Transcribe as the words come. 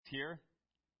here.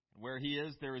 Where He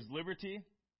is, there is liberty.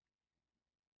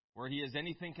 Where He is,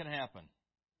 anything can happen.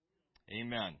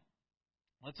 Amen.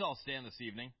 Let's all stand this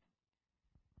evening.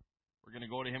 We're going to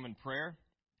go to Him in prayer.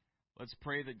 Let's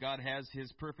pray that God has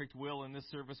His perfect will in this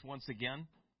service once again.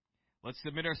 Let's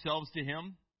submit ourselves to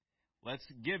Him. Let's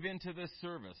give into this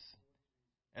service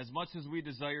as much as we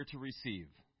desire to receive.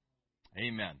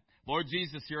 Amen. Lord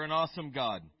Jesus, You're an awesome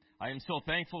God. I am so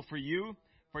thankful for You,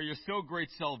 for Your so great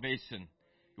salvation.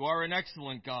 You are an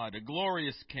excellent God, a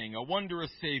glorious King, a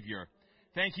wondrous Savior.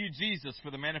 Thank You, Jesus,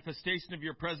 for the manifestation of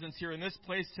Your presence here in this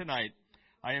place tonight.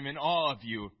 I am in awe of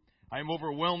You. I am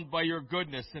overwhelmed by Your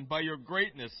goodness and by Your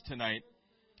greatness tonight.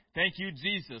 Thank You,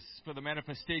 Jesus, for the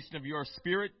manifestation of Your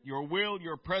Spirit, Your will,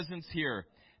 Your presence here.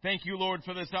 Thank You, Lord,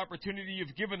 for this opportunity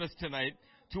You've given us tonight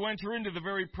to enter into the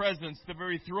very presence, the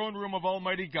very throne room of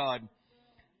Almighty God.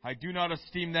 I do not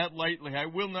esteem that lightly. I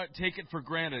will not take it for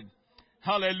granted.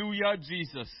 Hallelujah,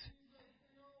 Jesus.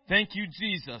 Thank You,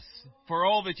 Jesus, for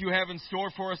all that You have in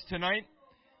store for us tonight.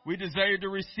 We desire to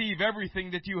receive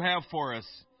everything that You have for us.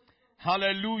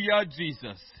 Hallelujah,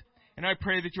 Jesus. And I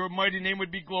pray that Your mighty name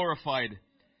would be glorified,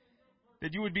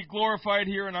 that You would be glorified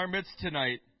here in our midst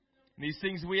tonight. And these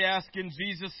things we ask in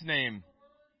Jesus' name.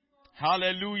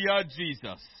 Hallelujah,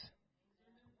 Jesus.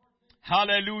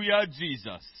 Hallelujah,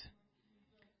 Jesus.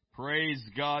 Praise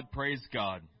God, praise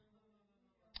God.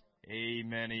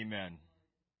 Amen, amen.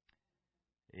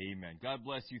 Amen. God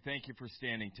bless you. Thank you for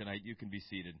standing tonight. You can be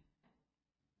seated.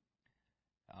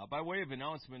 By way of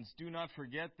announcements, do not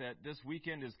forget that this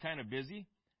weekend is kind of busy.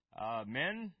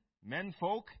 Men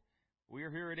folk, we are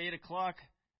here at 8 o'clock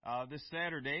this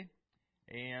Saturday,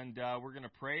 and we're going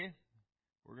to pray.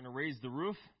 We're going to raise the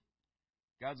roof.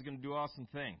 God's going to do awesome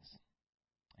things.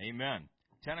 Amen.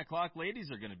 10 o'clock, ladies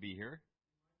are going to be here.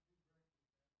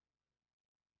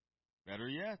 Better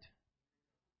yet.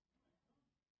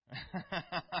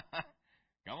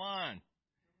 Come on.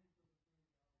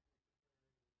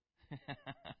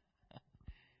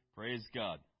 Praise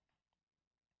God.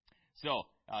 So,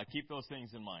 keep those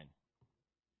things in mind.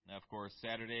 Now, of course,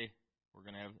 Sunday we're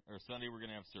going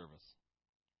to have service.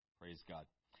 Praise God.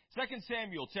 2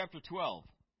 Samuel chapter 12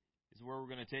 is where we're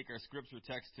going to take our scripture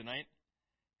text tonight.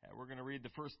 We're going to read the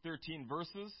first 13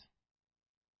 verses.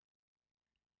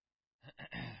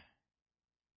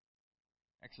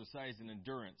 Exercise in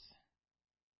endurance.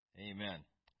 Amen.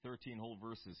 13 whole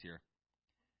verses here.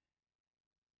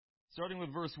 Starting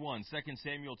with verse 1, 2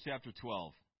 Samuel chapter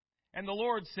 12. And the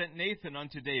Lord sent Nathan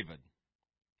unto David.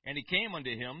 And he came unto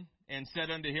him, and said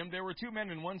unto him, There were 2 men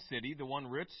in one city, the one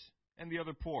rich, and the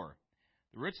other poor.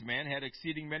 The rich man had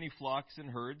exceeding many flocks and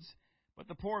herds, but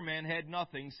the poor man had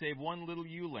nothing save one little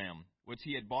ewe lamb, which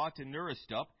he had bought and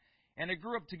nourished up. And it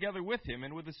grew up together with him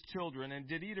and with his children, and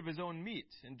did eat of his own meat,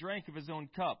 and drank of his own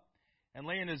cup, and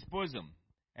lay in his bosom,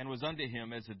 and was unto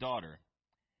him as a daughter.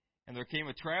 And there came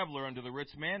a traveler unto the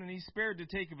rich man, and he spared to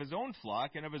take of his own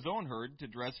flock and of his own herd to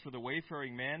dress for the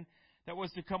wayfaring man that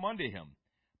was to come unto him,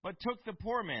 but took the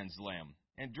poor man's lamb,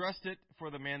 and dressed it for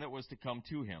the man that was to come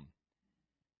to him.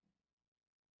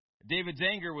 David's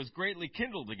anger was greatly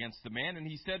kindled against the man, and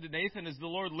he said to Nathan, As the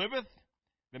Lord liveth,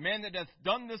 the man that hath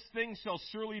done this thing shall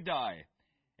surely die,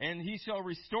 and he shall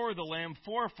restore the lamb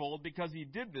fourfold, because he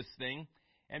did this thing,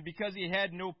 and because he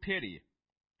had no pity.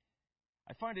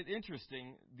 I find it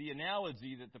interesting, the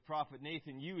analogy that the prophet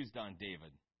Nathan used on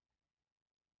David.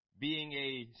 Being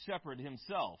a shepherd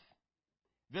himself,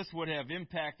 this would have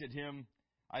impacted him,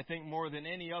 I think, more than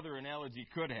any other analogy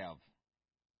could have.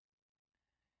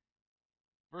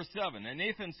 Verse 7, And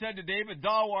Nathan said to David,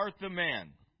 Thou art the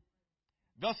man.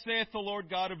 Thus saith the Lord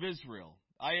God of Israel,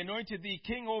 I anointed thee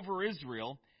king over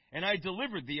Israel, and I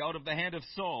delivered thee out of the hand of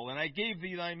Saul, and I gave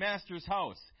thee thy master's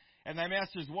house, and thy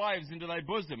master's wives into thy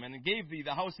bosom, and gave thee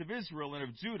the house of Israel and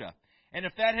of Judah. And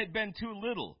if that had been too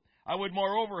little, I would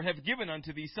moreover have given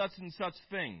unto thee such and such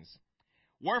things.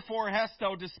 Wherefore hast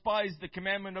thou despised the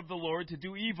commandment of the Lord to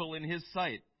do evil in his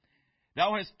sight?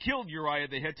 Thou hast killed Uriah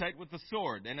the Hittite with the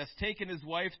sword, and hast taken his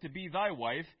wife to be thy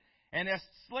wife, and hast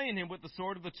slain him with the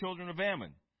sword of the children of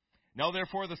Ammon. Now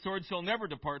therefore the sword shall never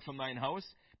depart from thine house,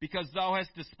 because thou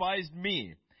hast despised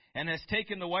me, and hast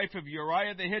taken the wife of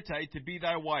Uriah the Hittite to be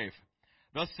thy wife.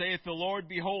 Thus saith the Lord,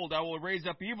 Behold, I will raise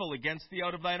up evil against thee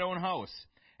out of thine own house,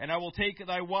 and I will take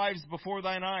thy wives before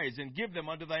thine eyes, and give them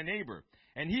unto thy neighbor,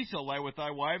 and he shall lie with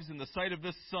thy wives in the sight of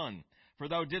this sun. For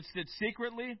thou didst it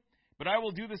secretly, but I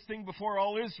will do this thing before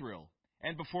all Israel,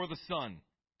 and before the sun.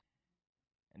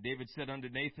 And David said unto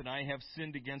Nathan, I have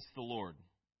sinned against the Lord.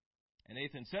 And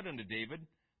Nathan said unto David,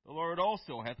 The Lord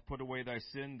also hath put away thy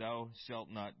sin, thou shalt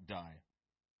not die.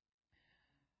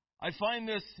 I find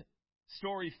this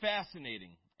story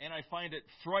fascinating and I find it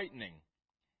frightening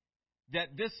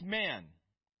that this man,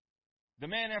 the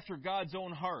man after God's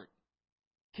own heart,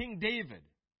 King David,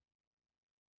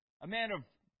 a man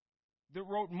that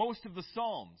wrote most of the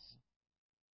Psalms,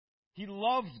 he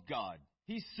loved God.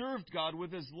 He served God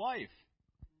with his life.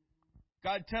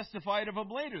 God testified of him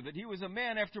later that he was a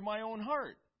man after my own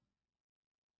heart.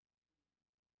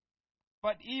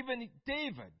 But even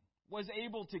David was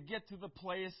able to get to the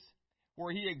place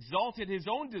where he exalted his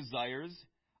own desires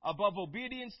above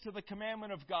obedience to the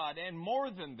commandment of God. And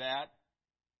more than that,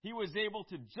 he was able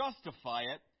to justify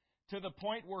it to the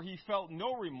point where he felt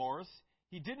no remorse.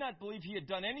 He did not believe he had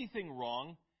done anything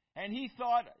wrong. And he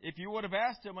thought, if you would have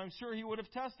asked him, I'm sure he would have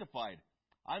testified,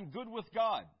 I'm good with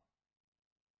God.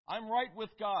 I'm right with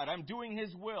God. I'm doing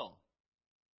his will.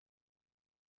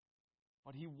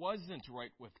 But he wasn't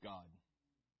right with God.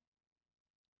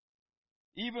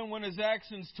 Even when his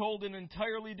actions told an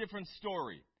entirely different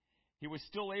story, he was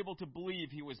still able to believe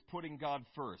he was putting God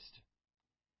first.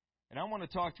 And I want to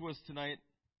talk to us tonight,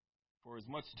 for as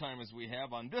much time as we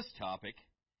have on this topic,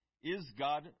 is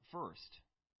God first?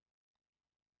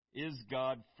 Is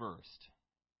God first?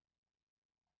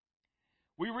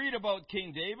 We read about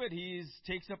King David. He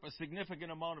takes up a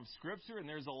significant amount of Scripture, and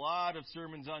there's a lot of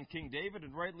sermons on King David,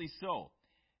 and rightly so.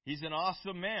 He's an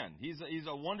awesome man. He's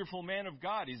a wonderful man of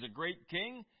God. He's a great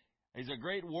king. He's a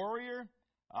great warrior.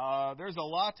 There's a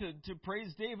lot to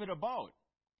praise David about.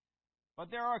 But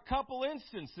there are a couple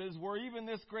instances where even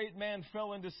this great man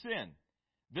fell into sin,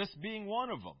 this being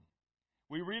one of them.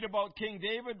 We read about King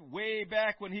David way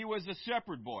back when he was a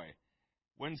shepherd boy,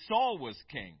 when Saul was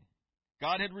king.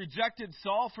 God had rejected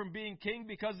Saul from being king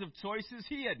because of choices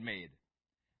he had made.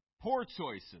 Poor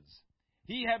choices.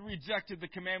 He had rejected the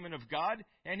commandment of God,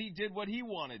 and he did what he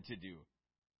wanted to do.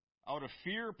 Out of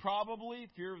fear, probably,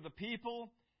 fear of the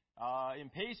people,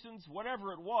 impatience,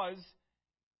 whatever it was,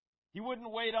 he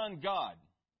wouldn't wait on God.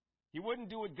 He wouldn't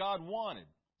do what God wanted.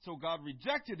 So God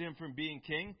rejected him from being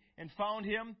king and found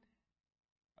him,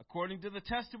 according to the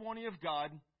testimony of God,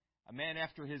 a man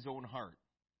after his own heart.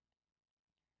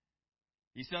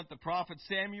 He sent the prophet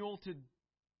Samuel to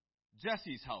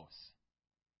Jesse's house.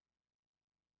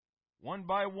 One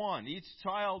by one, each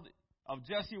child of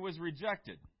Jesse was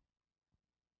rejected.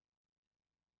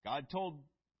 God told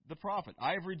the prophet,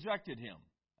 I've rejected him.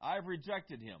 I've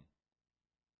rejected him.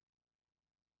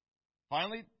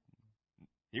 Finally,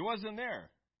 he wasn't there.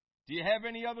 Do you have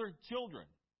any other children?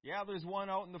 Yeah, there's one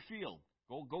out in the field.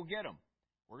 Go get him.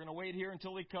 We're going to wait here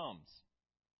until he comes.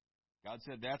 God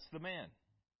said, that's the man.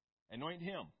 Anoint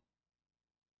him.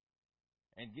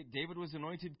 And David was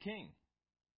anointed king.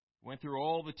 Went through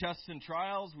all the tests and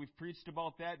trials. We've preached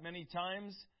about that many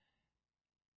times.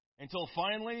 Until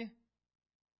finally,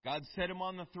 God set him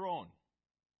on the throne.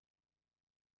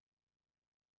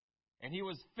 And he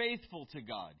was faithful to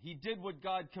God. He did what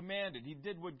God commanded. He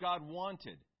did what God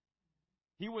wanted.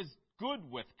 He was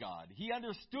good with God. He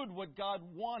understood what God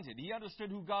wanted. He understood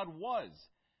who God was.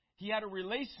 He had a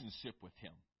relationship with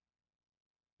him.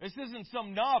 This isn't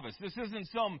some novice. This isn't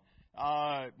some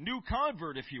new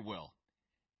convert, if you will.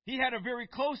 He had a very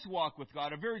close walk with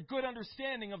God, a very good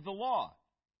understanding of the law.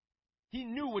 He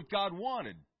knew what God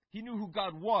wanted. He knew who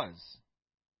God was.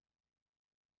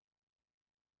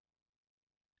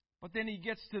 But then he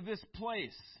gets to this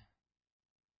place.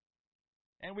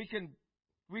 And we can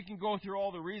go through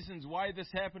all the reasons why this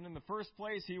happened in the first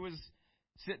place. He was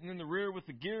sitting in the rear with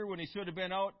the gear when he should have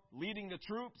been out leading the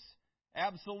troops.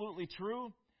 Absolutely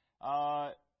true.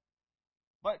 But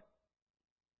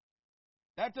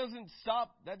that doesn't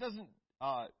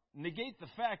negate the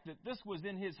fact that this was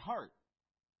in his heart.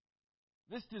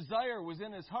 This desire was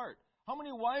in his heart. How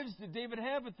many wives did David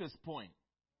have at this point?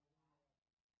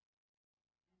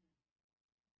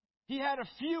 He had a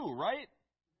few, right?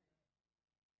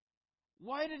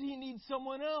 Why did he need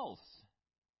someone else?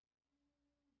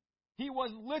 He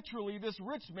was literally this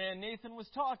rich man Nathan was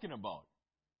talking about,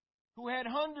 who had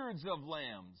hundreds of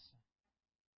lambs,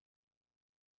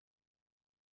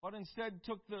 but instead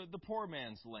took the poor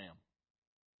man's lamb.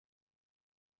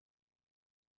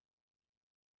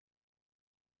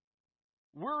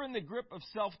 We're in the grip of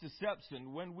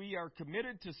self-deception when we are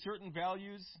committed to certain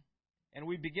values and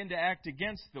we begin to act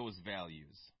against those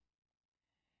values.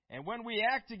 And when we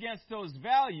act against those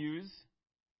values,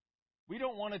 we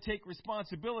don't want to take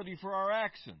responsibility for our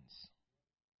actions.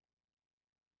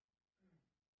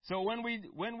 So when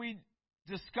we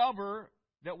discover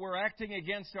that we're acting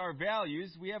against our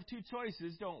values, we have two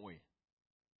choices, don't we?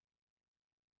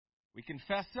 We can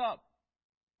fess up.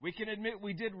 We can admit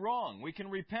we did wrong. We can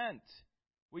repent.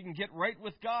 We can get right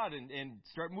with God and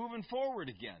start moving forward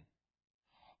again.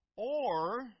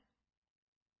 Or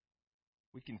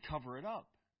We can cover it up.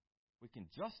 We can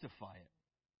justify it.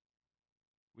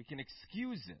 We can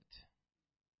excuse it.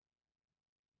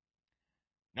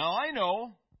 Now, I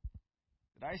know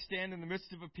that I stand in the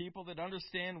midst of a people that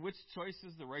understand which choice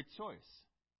is the right choice.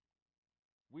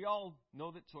 We all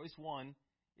know that choice one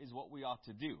is what we ought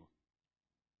to do.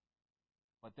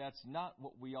 But that's not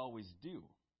what we always do.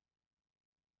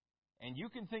 And you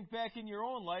can think back in your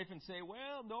own life and say,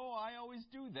 well, no, I always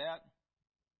do that.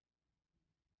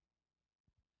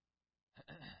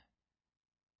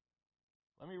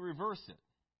 Let me reverse it.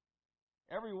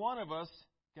 Every one of us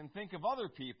can think of other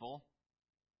people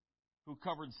who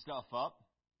covered stuff up.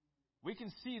 We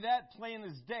can see that plain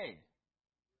as day.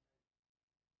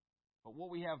 But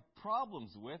what we have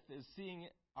problems with is seeing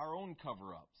our own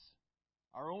cover-ups,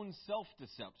 our own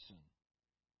self-deception.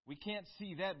 We can't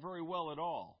see that very well at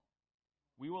all.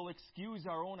 We will excuse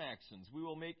our own actions. We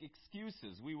will make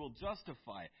excuses. We will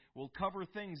justify. We'll cover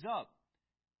things up.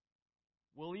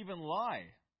 We'll even lie.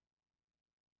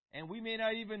 And we may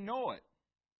not even know it.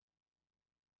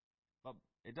 But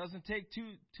it doesn't take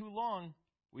too long.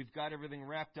 We've got everything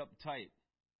wrapped up tight.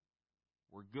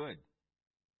 We're good.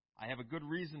 I have a good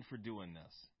reason for doing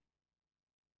this.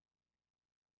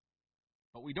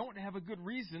 But we don't have a good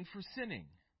reason for sinning.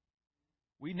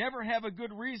 We never have a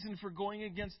good reason for going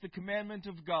against the commandment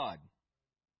of God.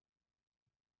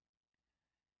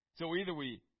 So either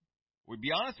we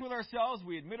be honest with ourselves,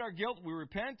 we admit our guilt, we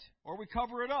repent, or we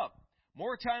cover it up.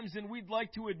 More times than we'd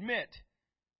like to admit,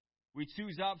 we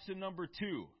choose option number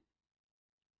 2.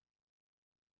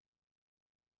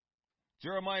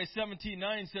 Jeremiah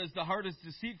 17:9 says, the heart is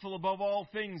deceitful above all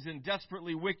things and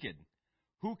desperately wicked.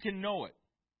 Who can know it?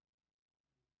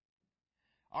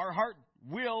 Our heart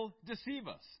will deceive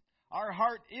us. Our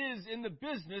heart is in the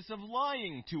business of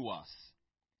lying to us.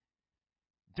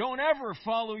 Don't ever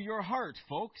follow your heart,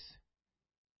 folks.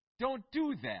 Don't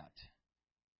do that.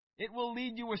 It will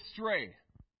lead you astray.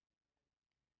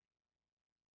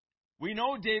 We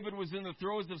know David was in the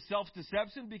throes of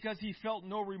self-deception because he felt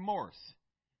no remorse.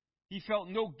 He felt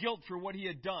no guilt for what he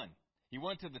had done. He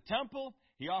went to the temple.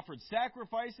 He offered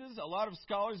sacrifices. A lot of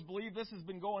scholars believe this has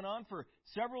been going on for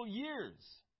several years.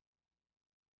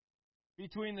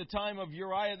 Between the time of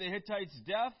Uriah the Hittite's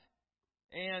death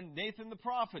and Nathan the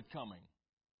prophet coming.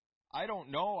 I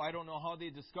don't know. I don't know how they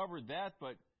discovered that,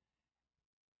 but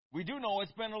we do know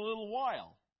it's been a little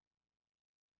while.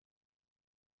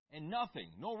 And nothing,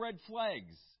 no red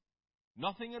flags,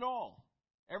 nothing at all.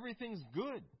 Everything's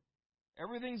good.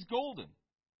 Everything's golden.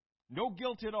 No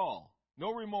guilt at all.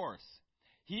 No remorse.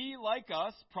 He, like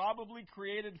us, probably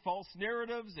created false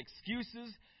narratives,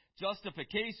 excuses,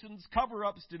 justifications,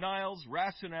 cover-ups, denials,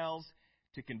 rationales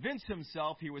to convince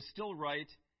himself he was still right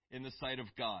in the sight of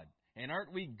God. And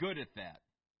aren't we good at that?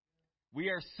 We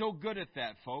are so good at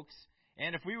that, folks.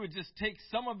 And if we would just take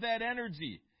some of that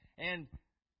energy and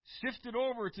shift it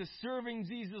over to serving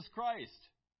Jesus Christ,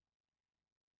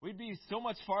 we'd be so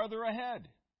much farther ahead.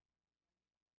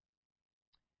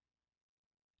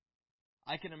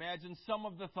 I can imagine some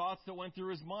of the thoughts that went through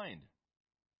his mind.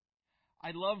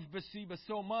 I love Bathsheba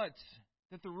so much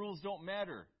that the rules don't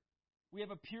matter. We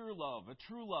have a pure love, a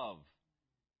true love.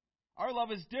 Our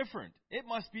love is different. It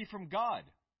must be from God.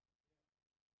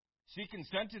 She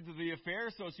consented to the affair,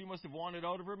 so she must have wanted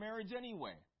out of her marriage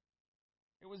anyway.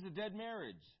 It was a dead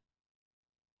marriage.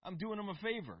 I'm doing him a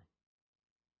favor.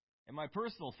 And my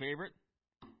personal favorite,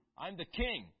 I'm the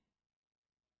king.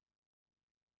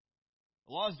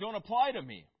 The laws don't apply to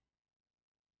me.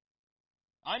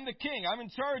 I'm the king. I'm in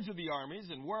charge of the armies,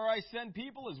 and where I send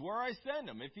people is where I send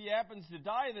them. If he happens to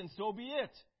die, then so be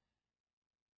it.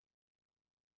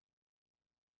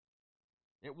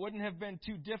 It wouldn't have been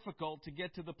too difficult to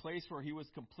get to the place where he was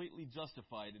completely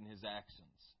justified in his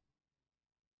actions.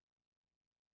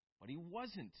 But he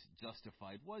wasn't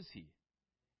justified, was he?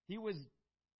 He was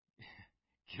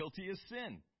guilty of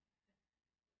sin.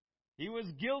 He was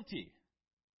guilty.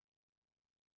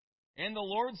 And the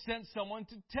Lord sent someone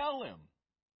to tell him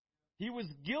he was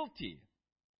guilty.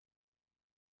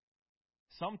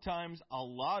 Sometimes, a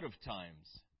lot of times,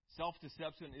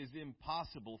 self-deception is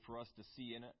impossible for us to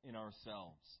see in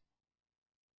ourselves.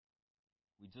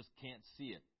 We just can't see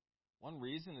it. One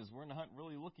reason is we're not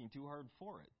really looking too hard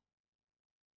for it.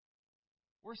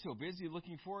 We're so busy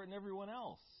looking for it in everyone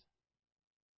else.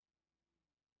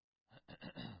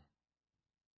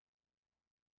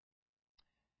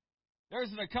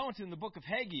 There's an account in the book of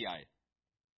Haggai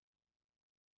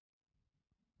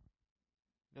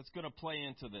that's going to play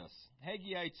into this.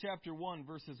 Haggai chapter 1,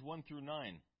 verses 1 through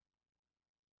 9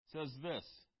 says this.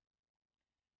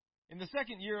 In the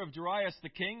 2nd year of Darius the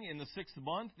king, in the 6th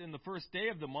month, in the 1st day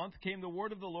of the month, came the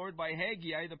word of the Lord by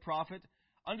Haggai the prophet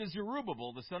unto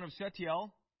Zerubbabel the son of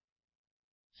Shealtiel,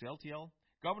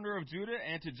 governor of Judah,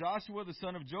 and to Joshua the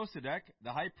son of Josedech,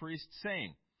 the high priest,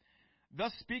 saying,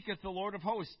 Thus speaketh the Lord of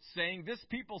hosts, saying, This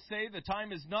people say, The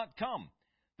time is not come,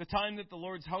 the time that the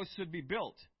Lord's house should be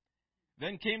built.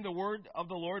 Then came the word of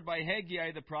the Lord by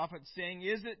Haggai the prophet, saying,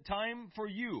 Is it time for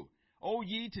you, O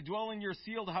ye, to dwell in your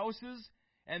sealed houses,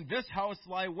 and this house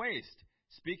lie waste?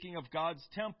 Speaking of God's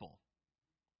temple.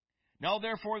 Now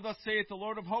therefore, thus saith the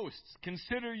Lord of hosts,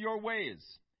 Consider your ways.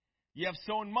 Ye have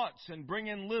sown much, and bring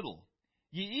in little.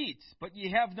 Ye eat, but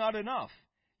ye have not enough.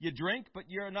 Ye drink, but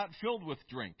ye are not filled with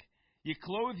drink. Ye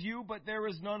clothe you, but there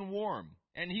is none warm.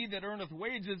 And he that earneth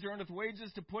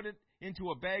wages to put it into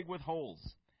a bag with holes.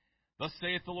 Thus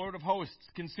saith the Lord of hosts,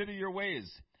 Consider your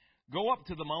ways. Go up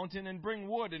to the mountain, and bring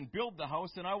wood, and build the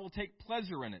house, and I will take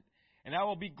pleasure in it, and I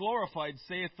will be glorified,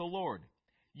 saith the Lord.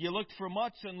 Ye looked for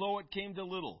much, and lo, it came to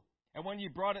little. And when ye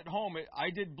brought it home,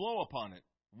 I did blow upon it.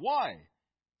 Why?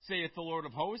 Saith the Lord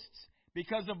of hosts,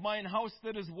 because of mine house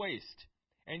that is waste,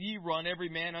 and ye run every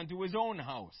man unto his own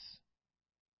house.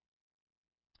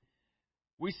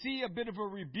 We see a bit of a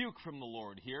rebuke from the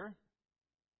Lord here.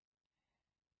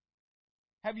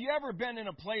 Have you ever been in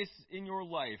a place in your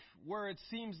life where it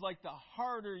seems like the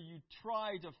harder you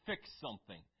try to fix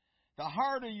something, the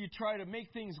harder you try to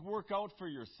make things work out for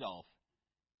yourself,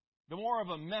 the more of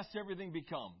a mess everything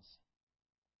becomes?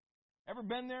 Ever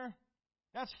been there?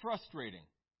 That's frustrating.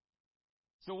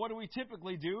 So what do we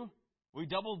typically do? We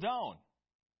double down.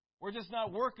 We're just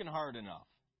not working hard enough.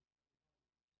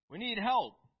 We need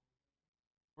help.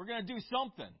 We're going to do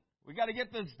something. We got to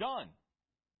get this done.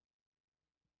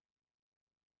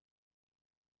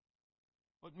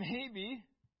 But maybe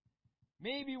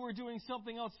we're doing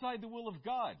something outside the will of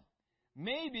God.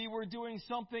 Maybe we're doing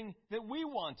something that we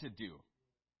want to do,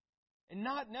 and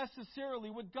not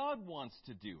necessarily what God wants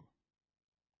to do.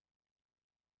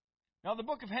 Now, the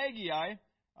book of Haggai,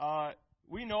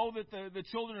 we know that the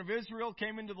children of Israel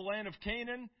came into the land of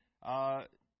Canaan.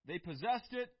 They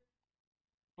possessed it.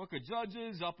 Book of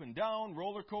Judges, up and down,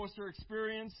 roller coaster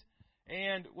experience.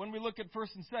 And when we look at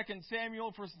 1st and 2nd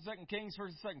Samuel, 1st and 2nd Kings,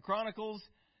 1st and 2nd Chronicles,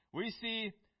 we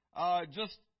see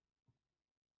just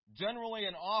generally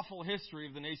an awful history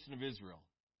of the nation of Israel.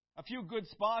 A few good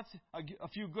spots, a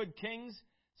few good kings,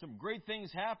 some great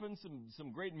things happen,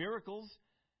 some great miracles.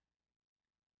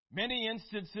 Many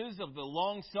instances of the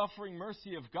long-suffering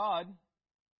mercy of God,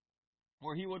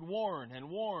 where He would warn and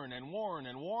warn and warn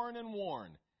and warn and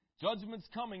warn. Judgment's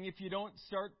coming if you don't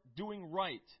start doing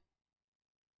right.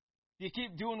 If you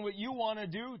keep doing what you want to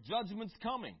do, judgment's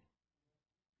coming.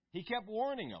 He kept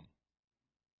warning them.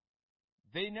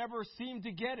 They never seemed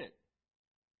to get it.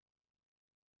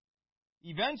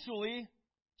 Eventually,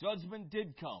 judgment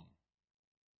did come.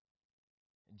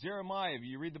 Jeremiah, if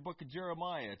you read the book of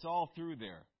Jeremiah, it's all through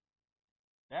there.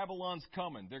 Babylon's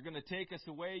coming. They're going to take us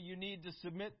away. You need to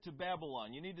submit to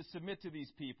Babylon. You need to submit to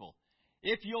these people.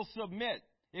 If you'll submit,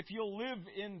 if you'll live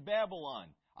in Babylon,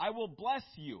 I will bless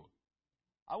you.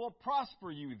 I will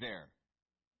prosper you there.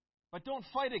 But don't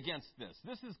fight against this.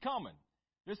 This is coming.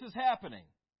 This is happening.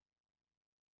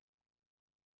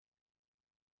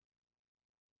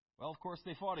 Well, of course,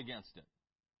 they fought against it.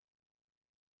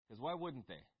 Because why wouldn't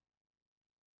they?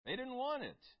 They didn't want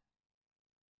it.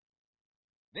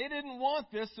 They didn't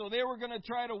want this, so they were going to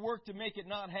try to work to make it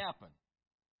not happen.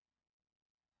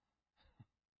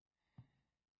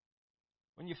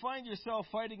 When you find yourself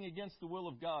fighting against the will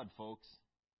of God, folks,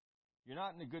 you're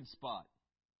not in a good spot.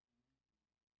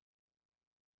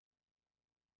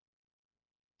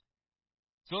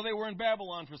 So they were in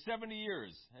Babylon for 70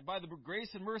 years, and by the grace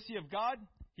and mercy of God,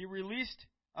 He released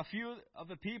a few of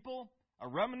the people, a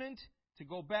remnant, to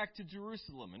go back to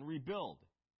Jerusalem and rebuild.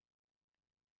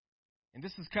 And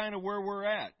this is kind of where we're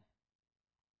at.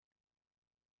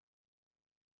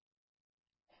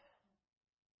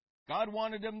 God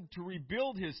wanted them to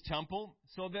rebuild His temple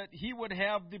so that He would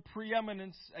have the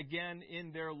preeminence again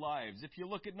in their lives. If you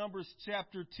look at Numbers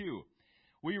chapter 2,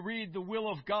 we read the will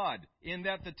of God in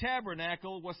that the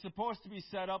tabernacle was supposed to be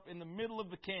set up in the middle of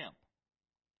the camp.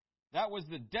 That was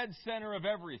the dead center of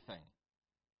everything.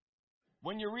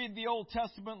 When you read the Old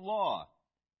Testament law,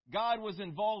 God was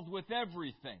involved with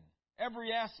everything,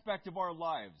 every aspect of our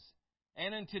lives.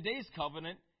 And in today's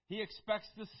covenant, He expects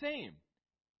the same.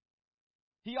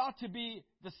 He ought to be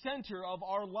the center of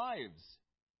our lives,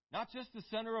 not just the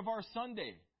center of our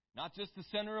Sunday, not just the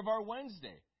center of our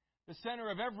Wednesday, the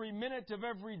center of every minute of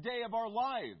every day of our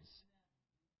lives.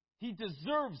 He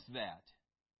deserves that.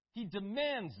 He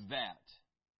demands that.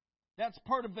 That's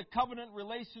part of the covenant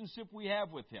relationship we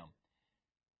have with Him.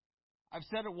 I've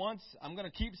said it once, I'm going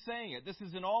to keep saying it. This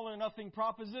is an all or nothing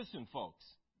proposition, folks.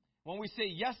 When we say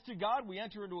yes to God, we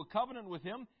enter into a covenant with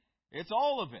Him. It's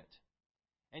all of it.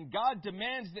 And God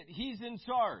demands that He's in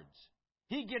charge.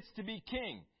 He gets to be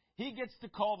king. He gets to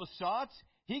call the shots.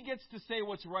 He gets to say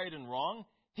what's right and wrong.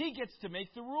 He gets to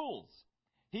make the rules.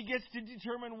 He gets to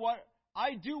determine what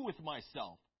I do with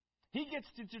myself. He gets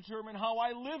to determine how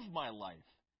I live my life.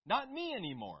 Not me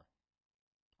anymore.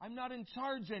 I'm not in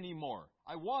charge anymore.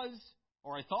 I was,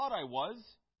 or I thought I was.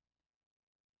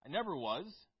 I never was,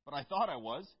 but I thought I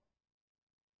was.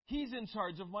 He's in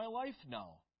charge of my life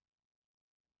now.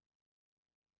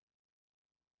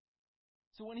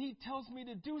 So when He tells me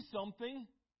to do something,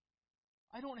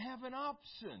 I don't have an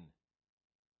option.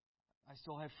 I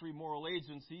still have free moral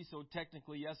agency, so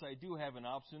technically, yes, I do have an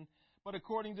option. But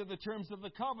according to the terms of the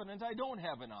covenant, I don't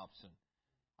have an option.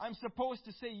 I'm supposed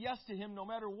to say yes to Him no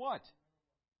matter what.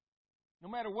 No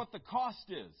matter what the cost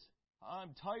is.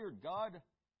 I'm tired, God.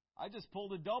 I just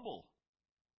pulled a double.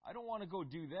 I don't want to go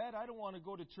do that. I don't want to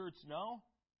go to church now.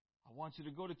 I want you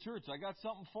to go to church. I got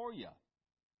something for you.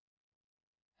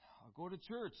 I'll go to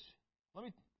church.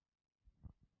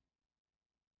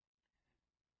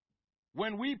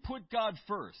 When we put God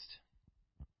first,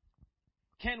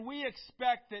 can we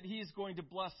expect that He's going to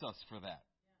bless us for that?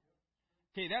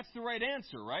 Okay, that's the right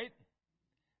answer, right?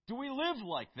 Do we live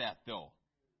like that, though?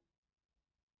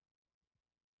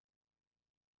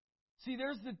 See,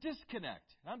 there's the disconnect.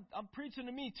 I'm preaching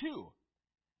to me, too.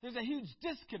 There's a huge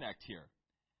disconnect here.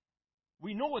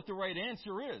 We know what the right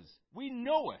answer is. We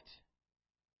know it.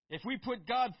 If we put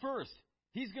God first,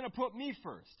 He's going to put me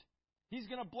first. He's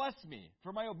going to bless me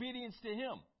for my obedience to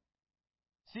Him.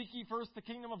 Seek ye first the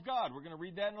kingdom of God. We're going to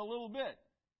read that in a little bit.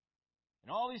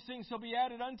 And all these things shall be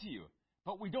added unto you.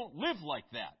 But we don't live like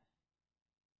that.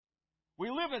 We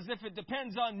live as if it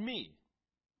depends on me.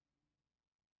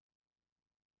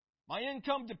 My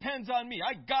income depends on me.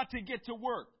 I got to get to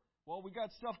work. Well, we got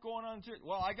stuff going on in church.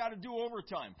 Well, I got to do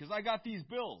overtime because I got these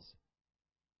bills.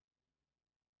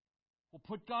 Well,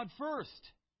 put God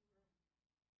first.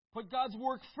 Put God's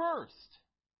work first.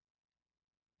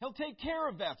 He'll take care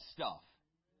of that stuff.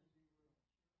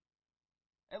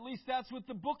 At least that's what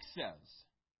the book says.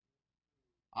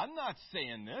 I'm not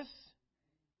saying this.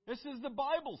 This is the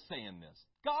Bible saying this.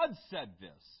 God said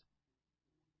this.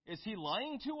 Is He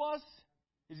lying to us?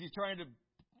 Is He trying to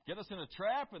get us in a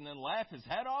trap and then laugh His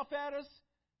head off at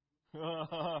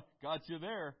us? Got you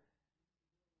there.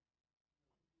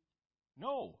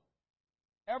 No.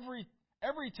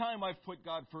 Every time I've put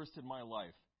God first in my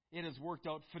life, it has worked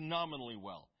out phenomenally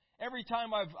well. Every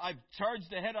time I've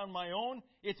charged ahead on my own,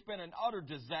 it's been an utter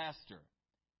disaster.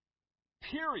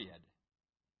 Period.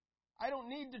 I don't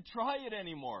need to try it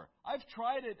anymore. I've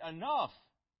tried it enough.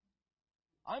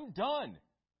 I'm done.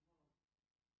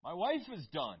 My wife is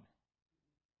done.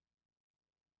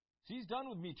 She's done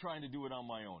with me trying to do it on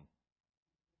my own.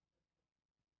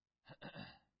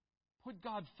 Put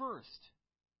God first.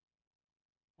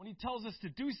 When He tells us to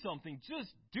do something, just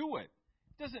do it.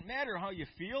 It doesn't matter how you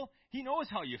feel. He knows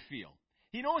how you feel.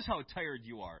 He knows how tired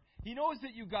you are. He knows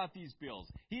that you got these bills.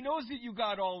 He knows that you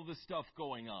got all of this stuff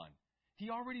going on. He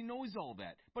already knows all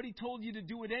that. But He told you to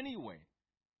do it anyway.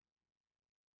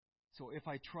 So if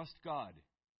I trust God,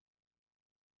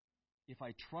 if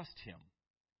I trust Him,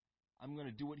 I'm going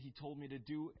to do what He told me to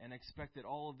do and expect that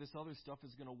all of this other stuff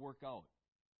is going to work out.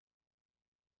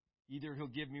 Either He'll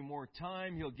give me more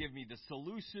time, He'll give me the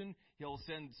solution, He'll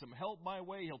send some help my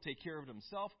way, He'll take care of it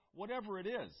Himself, whatever it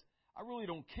is. I really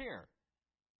don't care.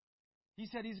 He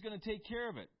said He's going to take care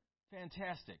of it.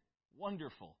 Fantastic.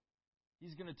 Wonderful.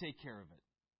 He's going to take care of it.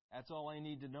 That's all I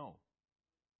need to know.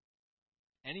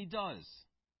 And He does.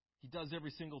 He does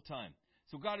every single time.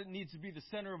 So God needs to be the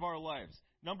center of our lives.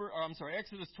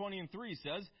 Exodus 20:3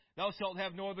 says, "Thou shalt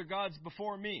have no other gods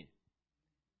before me."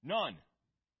 None.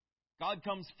 God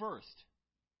comes first.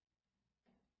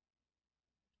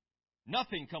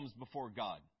 Nothing comes before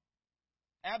God.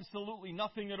 Absolutely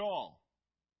nothing at all.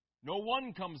 No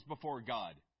one comes before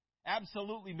God.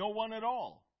 Absolutely no one at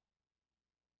all.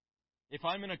 If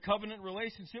I'm in a covenant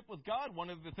relationship with God, one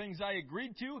of the things I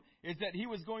agreed to is that He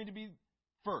was going to be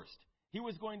first. He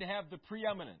was going to have the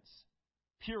preeminence.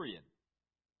 Period.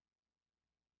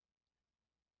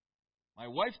 My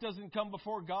wife doesn't come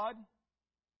before God.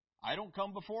 I don't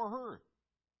come before her.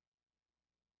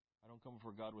 I don't come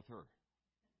before God with her.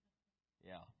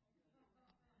 Yeah.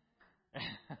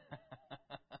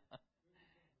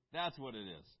 That's what it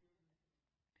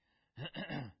is.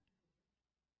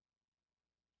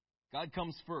 God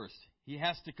comes first. He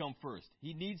has to come first.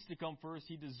 He needs to come first.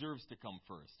 He deserves to come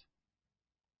first.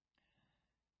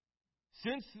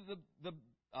 Since the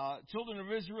children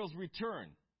of Israel's return.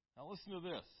 Now listen to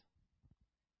this.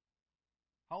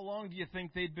 How long do you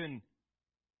think they'd been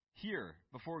here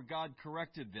before God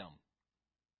corrected them?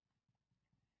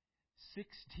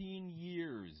 16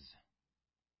 years.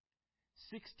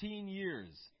 16 years.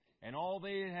 And all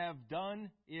they have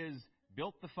done is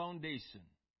built the foundation.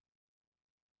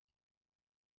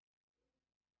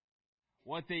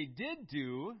 What they did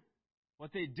do,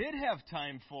 what they did have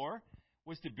time for,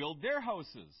 was to build their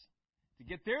houses, to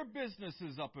get their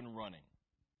businesses up and running,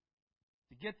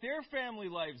 to get their family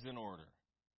lives in order.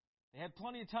 They had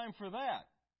plenty of time for that.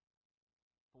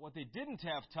 But what they didn't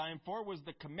have time for was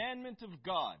the commandment of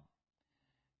God.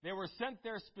 They were sent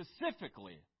there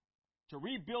specifically to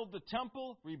rebuild the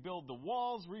temple, rebuild the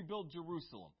walls, rebuild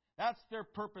Jerusalem. That's their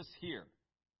purpose here.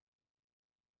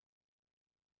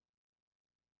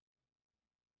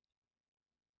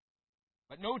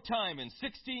 But no time in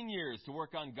 16 years to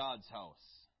work on God's house.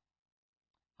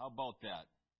 How about that?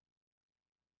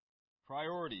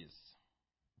 Priorities.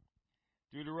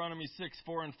 Deuteronomy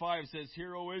 6:4-5 says,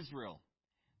 Hear, O Israel,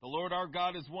 the Lord our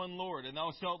God is one Lord, and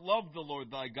thou shalt love the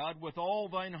Lord thy God with all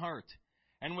thine heart,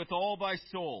 and with all thy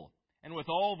soul, and with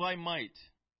all thy might.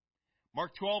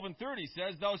 Mark 12:30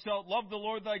 says, Thou shalt love the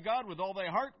Lord thy God with all thy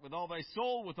heart, with all thy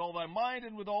soul, with all thy mind,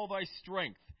 and with all thy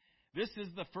strength. This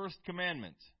is the first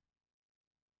commandment.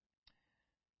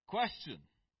 Question.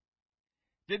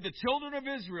 Did the children of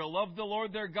Israel love the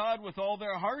Lord their God with all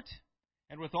their heart,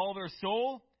 and with all their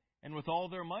soul, and with all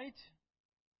their might?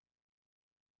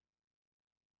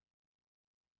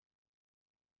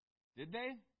 Did they?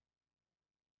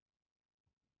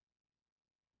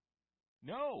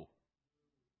 No.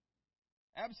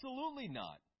 Absolutely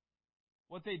not.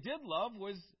 What they did love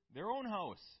was their own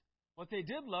house. What they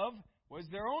did love was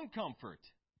their own comfort.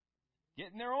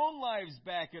 Getting their own lives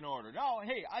back in order. Now,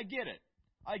 hey, I get it.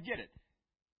 I get it.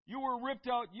 You were ripped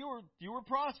out. You were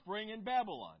prospering in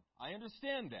Babylon. I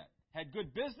understand that. Had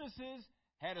good businesses,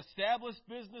 had established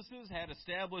businesses, had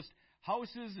established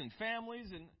houses and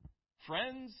families and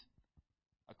friends,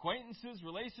 acquaintances,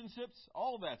 relationships,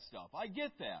 all of that stuff. I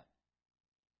get that.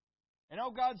 And now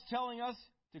God's telling us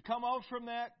to come out from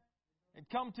that and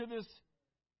come to this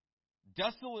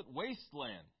desolate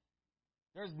wasteland.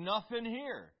 There's nothing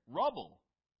here. Rubble.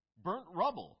 Burnt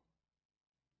rubble.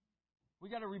 We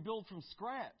got to rebuild from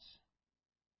scratch.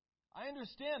 I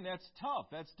understand that's tough.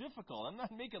 That's difficult. I'm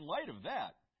not making light of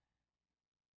that.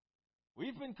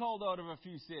 We've been called out of a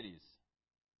few cities.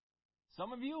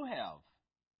 Some of you have.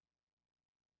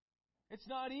 It's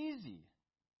not easy.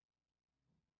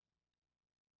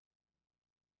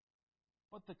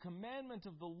 But the commandment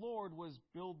of the Lord was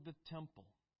build the temple.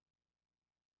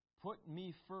 Put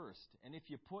me first. And if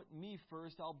you put me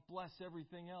first, I'll bless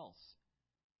everything else.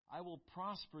 I will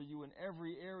prosper you in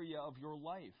every area of your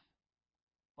life.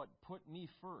 But put me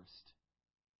first.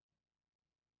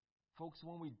 Folks,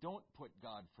 when we don't put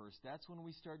God first, that's when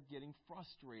we start getting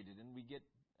frustrated and we get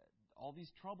all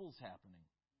these troubles happening.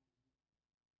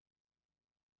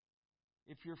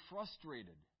 If you're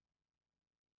frustrated,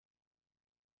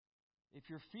 if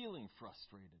you're feeling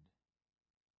frustrated,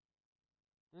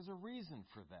 there's a reason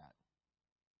for that.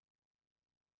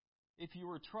 If you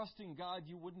were trusting God,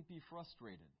 you wouldn't be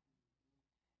frustrated.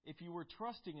 If you were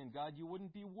trusting in God, you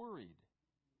wouldn't be worried.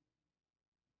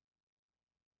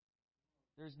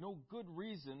 There's no good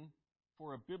reason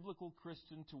for a biblical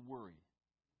Christian to worry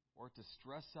or to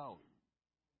stress out.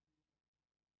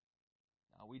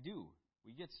 Now we do.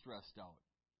 We get stressed out.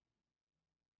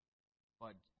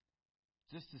 But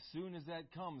just as soon as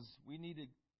that comes, we need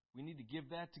to give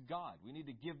that to God. We need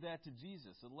to give that to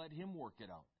Jesus and let Him work it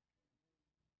out.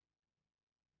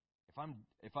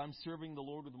 If I'm serving the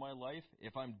Lord with my life,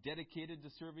 if I'm dedicated to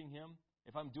serving Him,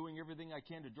 if I'm doing everything I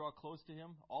can to draw close to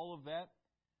Him, all of that,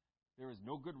 there is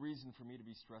no good reason for me to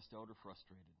be stressed out or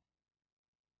frustrated.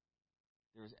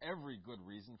 There is every good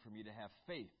reason for me to have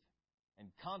faith and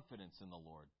confidence in the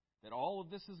Lord that all of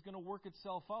this is going to work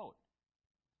itself out.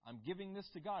 I'm giving this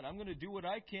to God. I'm going to do what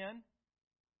I can.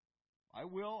 I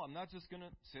will. I'm not just going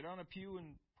to sit on a pew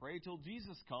and pray till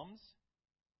Jesus comes.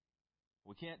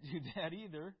 We can't do that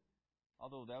either,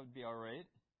 although that would be all right.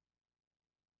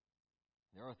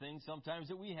 There are things sometimes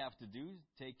that we have to do,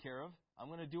 take care of. I'm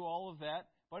going to do all of that.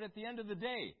 But at the end of the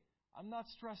day, I'm not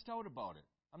stressed out about it.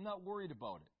 I'm not worried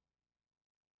about it.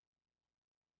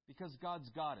 Because God's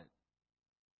got it.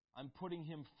 I'm putting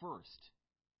Him first.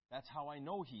 That's how I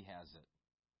know He has it.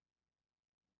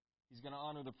 He's going to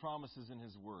honor the promises in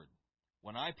His Word.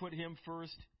 When I put Him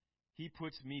first, He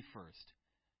puts me first.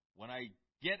 When I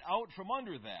get out from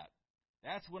under that,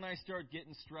 that's when I start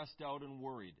getting stressed out and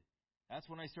worried. That's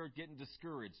when I start getting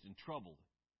discouraged and troubled.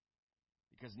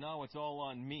 Because now it's all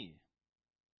on me.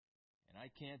 And I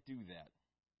can't do that.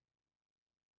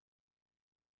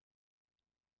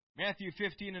 Matthew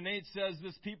 15:8 says,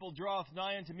 This people draweth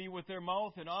nigh unto me with their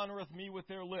mouth, and honoreth me with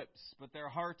their lips, but their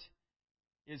heart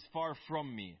is far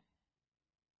from me.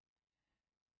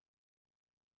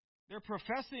 They're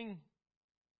professing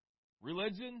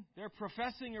religion. They're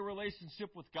professing a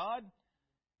relationship with God.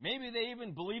 Maybe they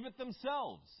even believe it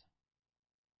themselves.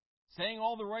 Saying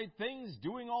all the right things,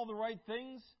 doing all the right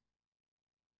things.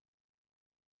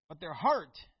 But their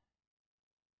heart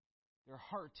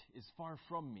is far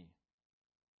from me.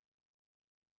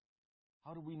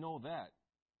 How do we know that?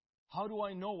 How do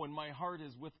I know when my heart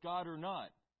is with God or not?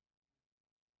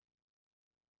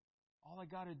 All I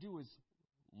got to do is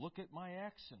look at my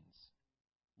actions.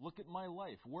 Look at my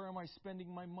life. Where am I spending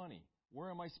my money?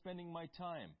 Where am I spending my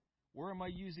time? Where am I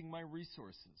using my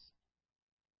resources?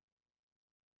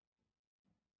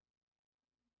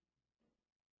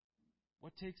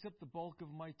 What takes up the bulk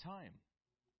of my time?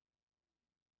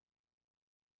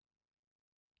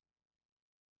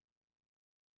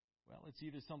 Well, it's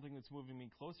either something that's moving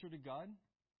me closer to God,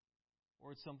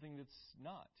 or it's something that's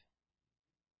not.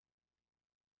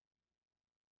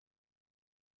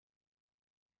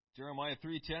 Jeremiah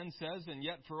 3:10 says, And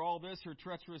yet for all this her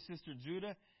treacherous sister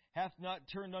Judah hath not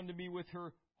turned unto me with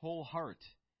her whole heart,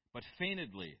 but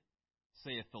feignedly,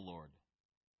 saith the Lord.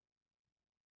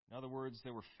 In other words,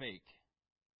 they were fake.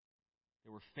 They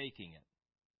were faking it.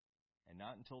 And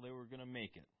not until they were going to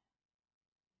make it.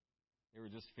 They were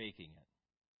just faking it.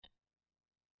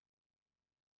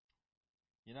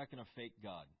 You're not going to fake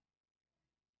God.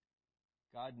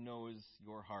 God knows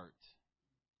your heart,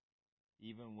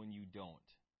 even when you don't.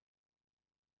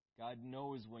 God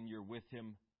knows when you're with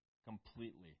Him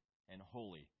completely and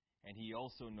wholly. And He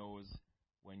also knows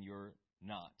when you're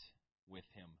not with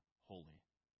Him wholly.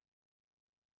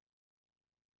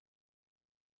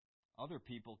 Other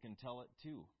people can tell it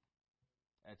too,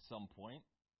 at some point,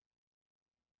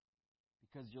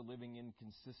 because you're living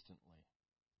inconsistently.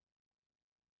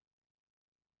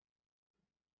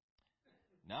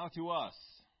 Now to us.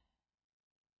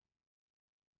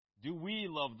 Do we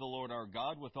love the Lord our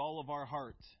God with all of our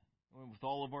heart, and with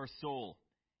all of our soul,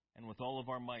 and with all of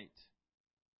our might?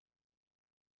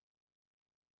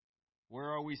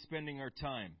 Where are we spending our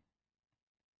time?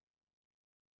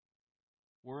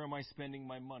 Where am I spending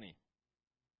my money?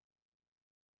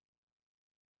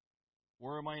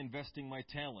 Where am I investing my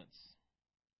talents?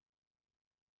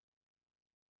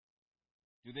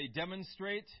 Do they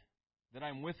demonstrate that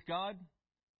I'm with God,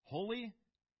 holy,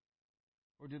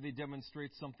 or do they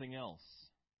demonstrate something else?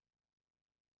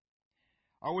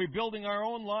 Are we building our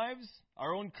own lives,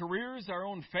 our own careers, our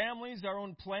own families, our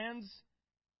own plans,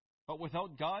 but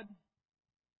without God?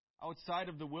 Outside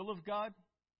of the will of God?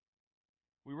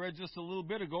 We read just a little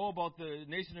bit ago about the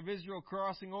nation of Israel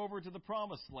crossing over to the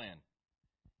promised land.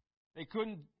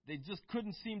 They just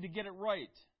couldn't seem to get it right.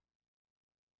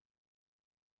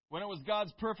 When it was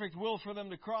God's perfect will for them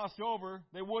to cross over,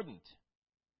 they wouldn't.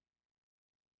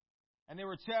 And they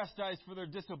were chastised for their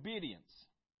disobedience.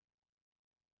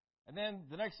 And then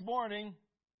the next morning,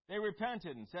 they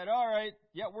repented and said, all right,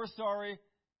 yeah, we're sorry.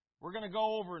 We're going to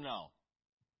go over now.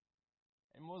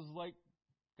 And was like,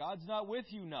 God's not with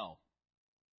you now.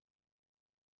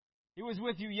 He was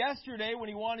with you yesterday when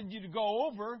He wanted you to go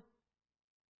over.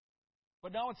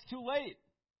 But now it's too late.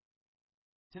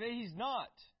 Today He's not.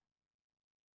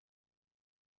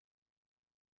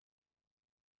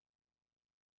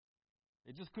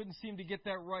 They just couldn't seem to get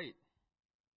that right.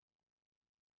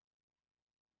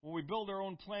 When we build our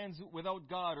own plans without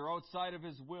God or outside of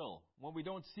His will, when we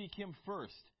don't seek Him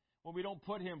first, when we don't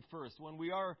put Him first, when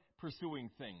we are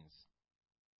pursuing things,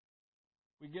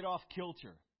 we get off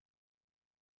kilter.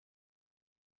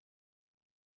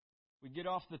 We get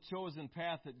off the chosen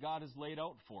path that God has laid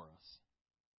out for us.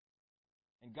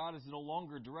 And God is no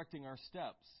longer directing our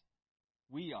steps.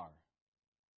 We are.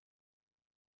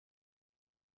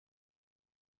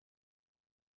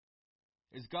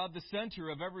 Is God the center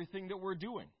of everything that we're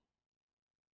doing?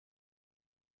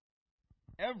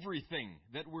 Everything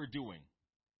that we're doing.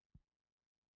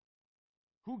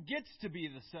 Who gets to be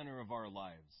the center of our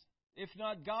lives? If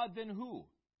not God, then who?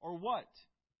 Or what?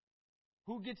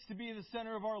 Who gets to be the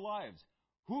center of our lives?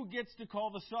 Who gets to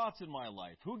call the shots in my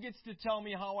life? Who gets to tell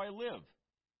me how I live?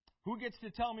 Who gets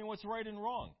to tell me what's right and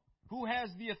wrong? Who has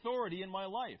the authority in my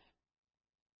life?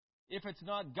 If it's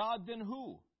not God, then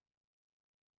who?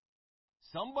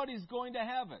 Somebody's going to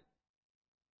have it.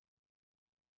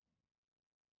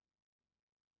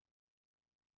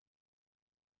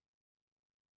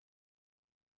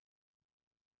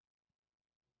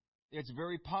 it's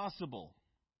very possible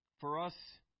for us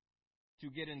to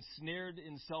get ensnared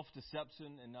in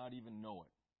self-deception and not even know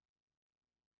it.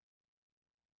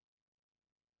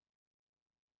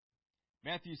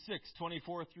 Matthew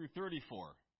 6:24 through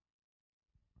 34.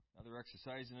 Another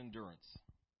exercise in endurance.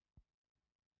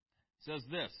 It says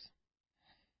this: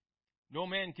 No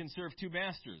man can serve two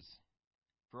masters,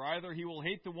 for either he will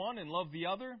hate the one and love the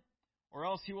other, or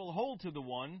else he will hold to the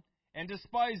one and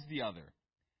despise the other.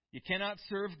 You cannot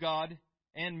serve God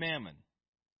and mammon.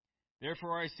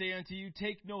 Therefore I say unto you,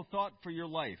 take no thought for your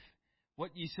life,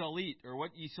 what ye shall eat, or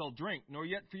what ye shall drink, nor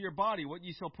yet for your body, what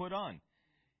ye shall put on.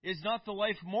 Is not the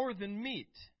life more than meat,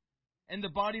 and the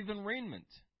body than raiment?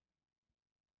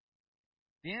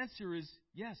 The answer is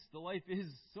yes, the life is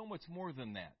so much more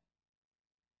than that.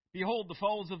 Behold the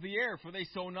fowls of the air, for they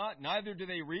sow not, neither do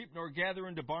they reap, nor gather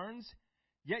into barns,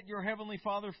 yet your heavenly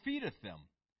Father feedeth them.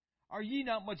 Are ye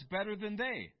not much better than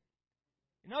they?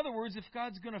 In other words, if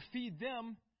God's going to feed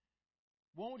them,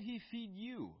 won't He feed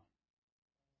you?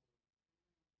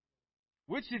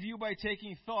 Which of you, by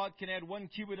taking thought, can add 1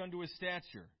 cubit unto his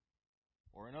stature?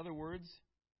 Or in other words,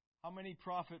 how many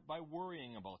profit by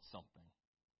worrying about something?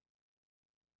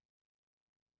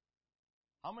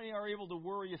 How many are able to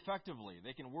worry effectively?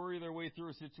 They can worry their way through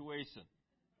a situation.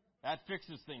 That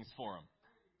fixes things for them.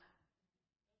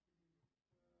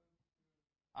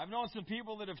 I've known some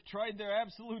people that have tried their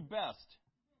absolute best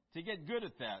to get good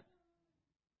at that.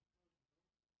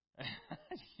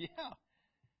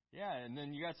 Yeah, and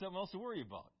then you got something else to worry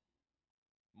about.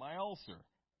 My ulcer.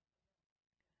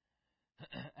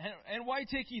 And why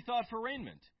take ye thought for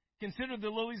raiment? Consider the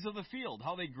lilies of the field,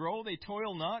 how they grow, they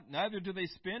toil not, neither do they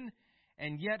spin.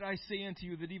 And yet I say unto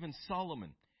you that even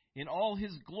Solomon, in all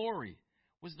his glory,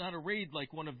 was not arrayed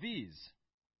like one of these.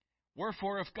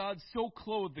 Wherefore, if God so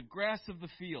clothe the grass of the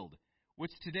field,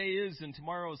 which today is and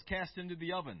tomorrow is cast into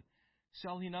the oven,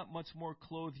 shall He not much more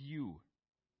clothe you,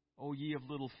 O ye of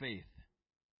little faith?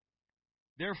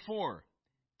 Therefore,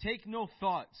 take no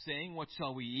thought, saying, what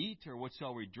shall we eat, or what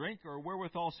shall we drink, or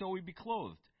wherewithal shall we be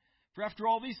clothed? For after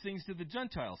all these things do the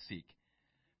Gentiles seek.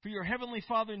 For your heavenly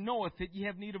Father knoweth that ye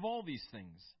have need of all these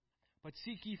things. But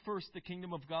seek ye first the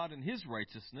kingdom of God and His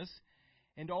righteousness,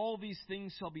 and all these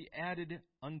things shall be added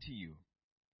unto you.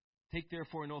 Take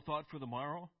therefore no thought for the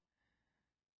morrow,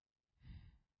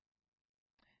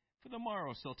 for the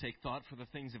morrow shall take thought for the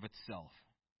things of itself.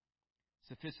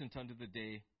 Sufficient unto the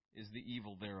day is the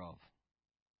evil thereof.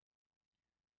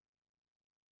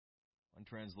 One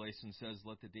translation says,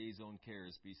 let the day's own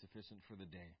cares be sufficient for the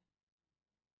day.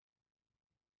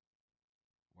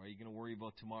 Why are you going to worry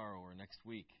about tomorrow or next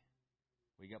week?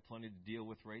 We got plenty to deal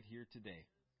with right here today.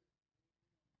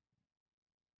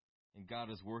 And God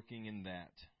is working in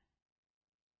that.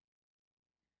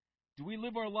 Do we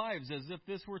live our lives as if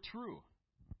this were true?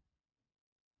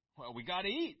 Well, we got to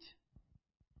eat.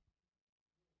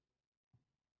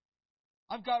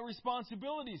 I've got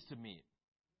responsibilities to meet.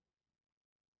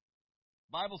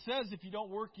 Bible says if you don't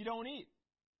work, you don't eat.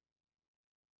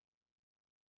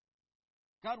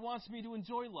 God wants me to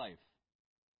enjoy life.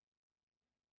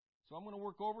 So I'm going to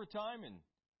work overtime and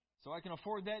so I can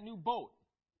afford that new boat.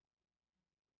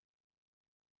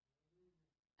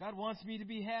 God wants me to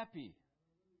be happy.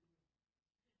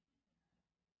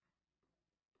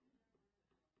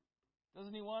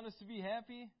 Doesn't He want us to be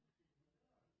happy?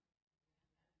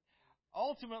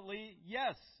 Ultimately,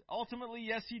 yes.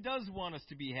 He does want us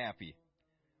to be happy.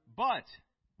 But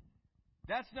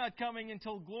that's not coming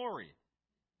until glory.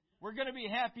 We're going to be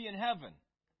happy in heaven.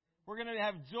 We're going to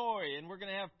have joy and we're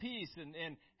going to have peace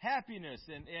and happiness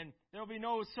and there'll be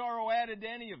no sorrow added to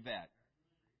any of that.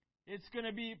 It's going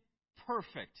to be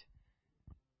perfect.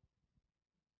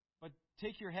 But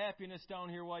take your happiness down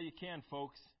here while you can,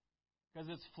 folks, because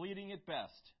it's fleeting at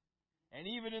best. And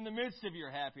even in the midst of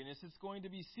your happiness, it's going to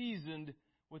be seasoned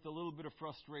with a little bit of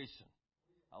frustration,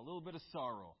 a little bit of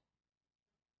sorrow.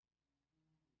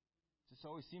 It just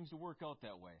always seems to work out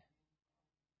that way.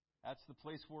 That's the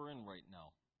place we're in right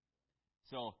now.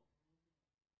 So,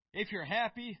 if you're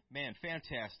happy, man,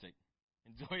 fantastic.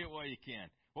 Enjoy it while you can.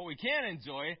 What we can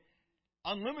enjoy,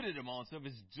 unlimited amounts of,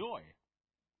 is joy.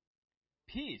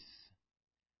 Peace.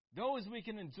 Those we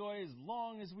can enjoy as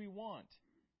long as we want.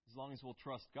 As long as we'll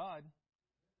trust God.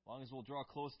 As long as we'll draw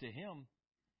close to Him.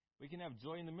 We can have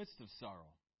joy in the midst of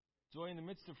sorrow. Joy in the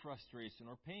midst of frustration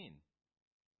or pain.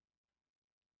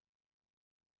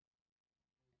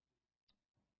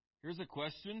 Here's a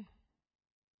question.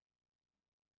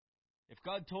 If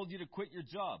God told you to quit your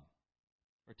job,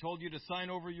 or told you to sign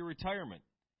over your retirement,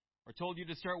 or told you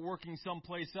to start working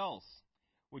someplace else,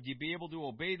 would you be able to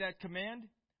obey that command?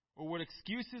 Or would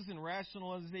excuses and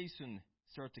rationalization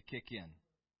start to kick in.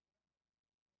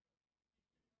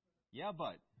 Yeah,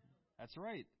 but. That's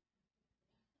right.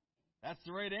 That's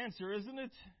the right answer, isn't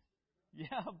it?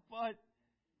 Yeah, but.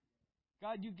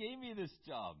 God, you gave me this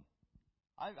job.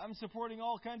 I'm supporting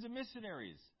all kinds of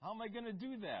missionaries. How am I going to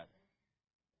do that?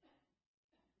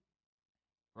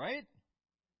 Right?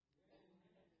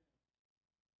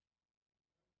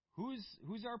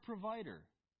 Who's our provider?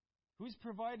 Who's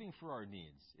providing for our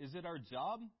needs? Is it our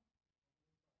job?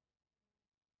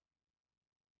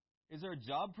 Is our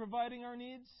job providing our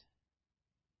needs?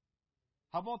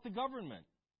 How about the government?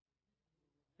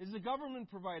 Is the government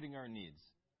providing our needs?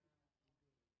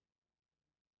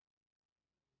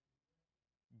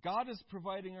 God is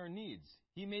providing our needs.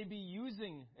 He may be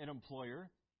using an employer.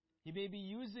 He may be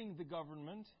using the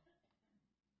government.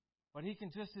 But He can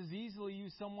just as easily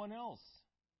use someone else.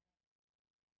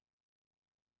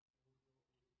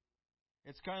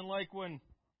 It's kind of like when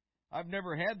I've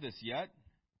never had this yet.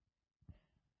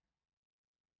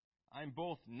 I'm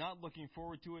both not looking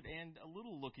forward to it and a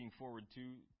little looking forward to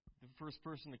the first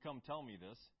person to come tell me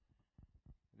this.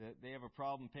 That they have a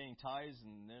problem paying tithes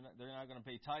and they're not going to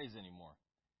pay tithes anymore.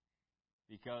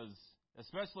 Because,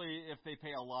 especially if they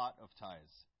pay a lot of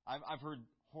tithes. I've heard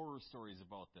horror stories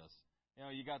about this. You know,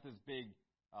 you got this big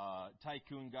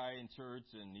tycoon guy in church,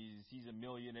 and he's a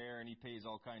millionaire, and he pays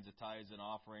all kinds of tithes and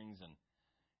offerings,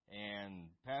 and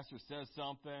pastor says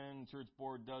something, church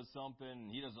board does something, and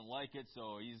he doesn't like it,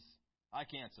 so I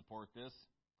can't support this.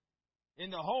 In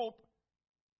the hope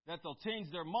that they'll change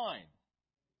their mind,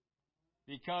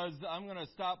 because I'm going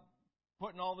to stop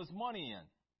putting all this money in.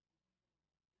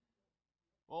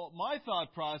 Well, my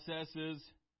thought process is,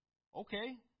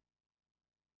 okay.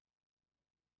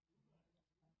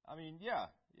 I mean, yeah,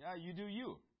 you do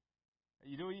you.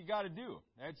 You do what you got to do.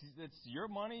 That's your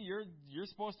money. You're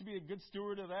supposed to be a good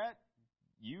steward of that.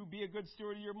 You be a good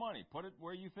steward of your money. Put it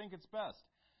where you think it's best.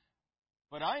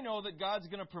 But I know that God's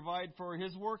going to provide for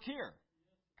His work here.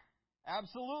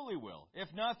 Absolutely will. If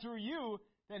not through you,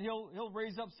 then He'll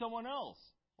raise up someone else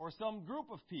or some group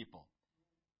of people.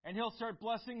 And He'll start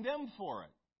blessing them for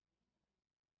it.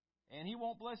 And He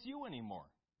won't bless you anymore.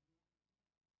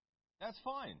 That's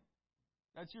fine.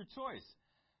 That's your choice.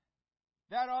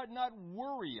 That ought not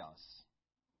worry us.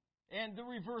 And the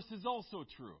reverse is also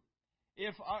true.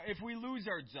 If we lose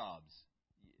our jobs,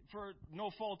 for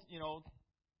no fault,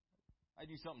 I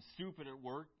do something stupid at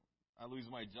work, I lose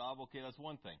my job, okay, that's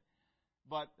one thing.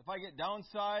 But if I get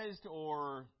downsized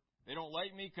or they don't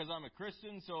like me because I'm a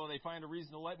Christian, so they find a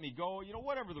reason to let me go,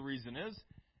 whatever the reason is,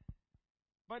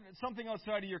 but it's something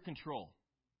outside of your control.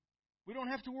 We don't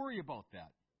have to worry about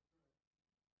that.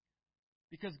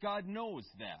 Because God knows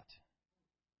that.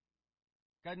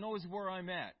 God knows where I'm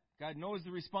at. God knows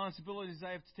the responsibilities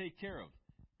I have to take care of.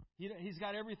 He's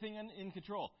got everything in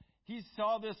control. He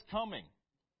saw this coming.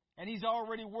 And He's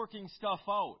already working stuff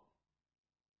out.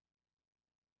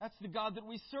 That's the God that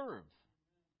we serve.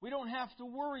 We don't have to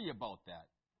worry about that.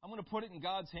 I'm going to put it in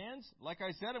God's hands. Like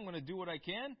I said, I'm going to do what I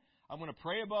can. I'm going to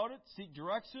pray about it, seek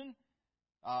direction,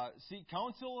 seek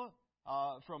counsel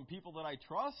from people that I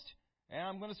trust, and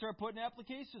I'm going to start putting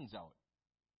applications out.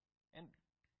 And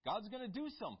God's going to do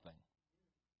something.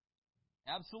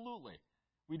 Absolutely.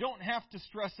 We don't have to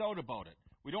stress out about it.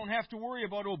 We don't have to worry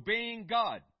about obeying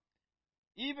God,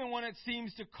 even when it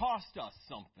seems to cost us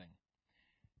something,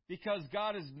 because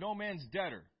God is no man's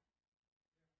debtor.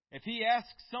 If He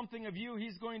asks something of you,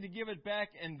 He's going to give it back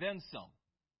and then some.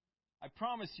 I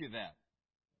promise you that.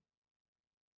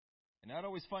 And not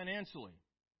always financially.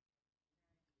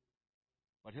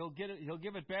 But He'll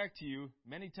give it back to you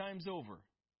many times over.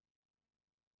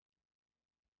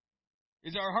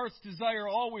 Is our heart's desire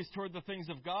always toward the things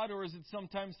of God, or is it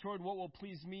sometimes toward what will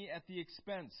please me at the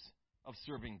expense of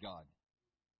serving God?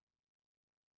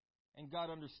 And God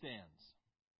understands.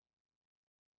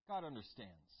 God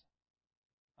understands.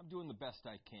 I'm doing the best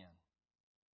I can.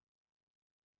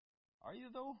 Are you,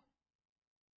 though?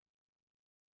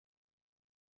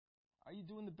 Are you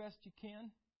doing the best you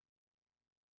can?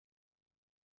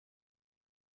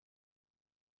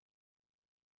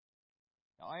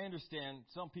 Now, I understand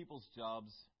some people's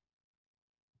jobs,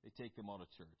 they take them out of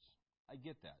church. I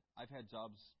get that. I've had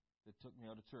jobs that took me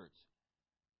out of church.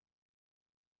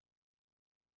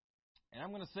 And I'm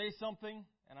going to say something,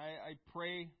 and I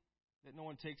pray that no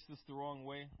one takes this the wrong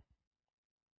way,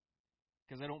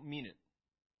 because I don't mean it.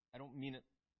 I don't mean it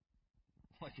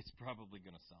like it's probably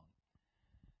going to sound.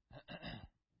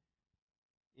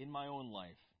 In my own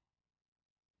life,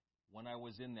 when I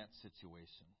was in that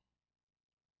situation,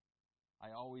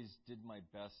 I always did my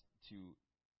best to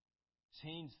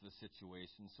change the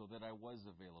situation so that I was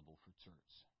available for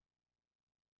church.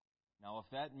 Now, if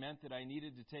that meant that I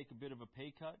needed to take a bit of a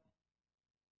pay cut,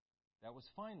 that was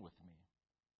fine with me.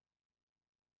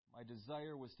 My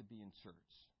desire was to be in church.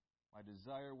 My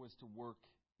desire was to work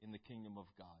in the kingdom of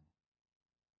God.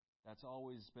 That's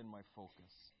always been my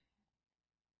focus.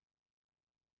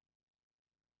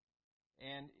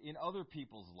 And in other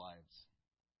people's lives,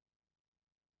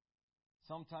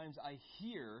 sometimes I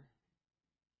hear,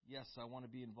 yes, I want to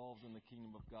be involved in the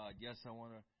kingdom of God. Yes, I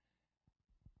want to.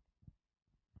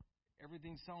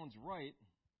 Everything sounds right,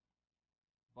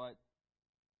 but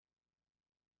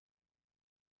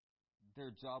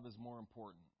their job is more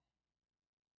important.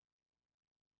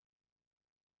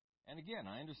 And again,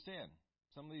 I understand.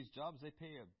 Some of these jobs, they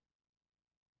pay a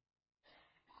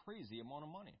crazy amount of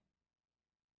money.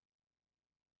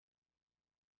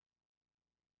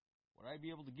 Would I be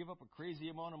able to give up a crazy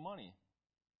amount of money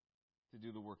to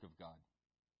do the work of God?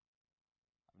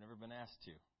 I've never been asked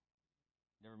to.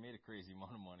 Never made a crazy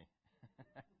amount of money.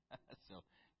 So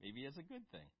maybe it's a good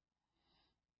thing.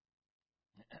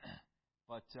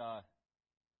 But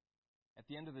at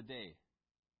the end of the day,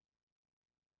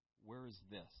 where is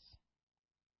this?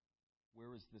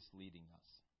 Where is this leading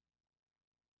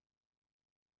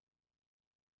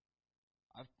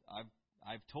us?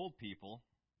 I've told people,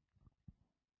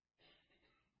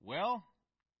 well,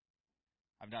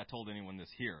 I've not told anyone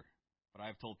this here, but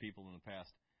I've told people in the past,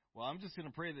 well, I'm just going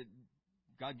to pray that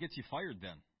God gets you fired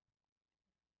then.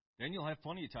 Then you'll have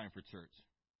plenty of time for church.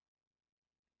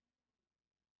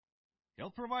 He'll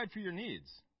provide for your needs.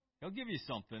 He'll give you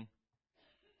something.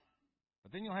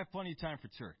 But then you'll have plenty of time for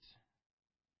church.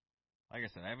 Like I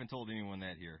said, I haven't told anyone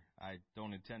that here. I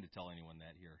don't intend to tell anyone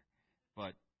that here.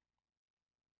 But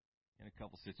in a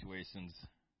couple situations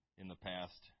in the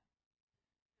past.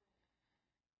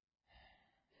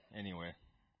 Anyway,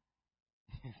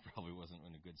 it probably wasn't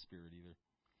in a good spirit either.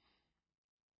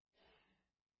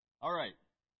 All right.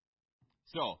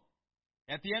 So,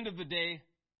 at the end of the day,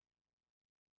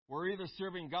 we're either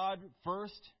serving God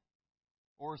first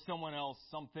or someone else,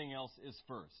 something else is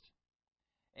first.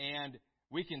 And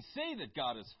we can say that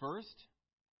God is first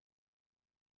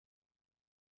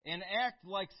and act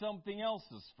like something else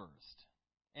is first.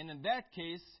 And in that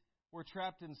case, we're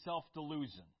trapped in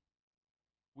self-delusion.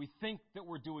 We think that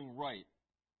we're doing right.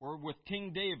 We're with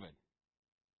King David.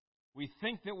 We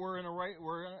think that we're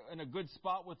in a good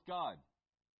spot with God.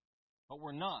 But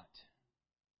we're not.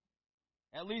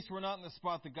 At least we're not in the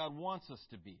spot that God wants us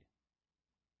to be.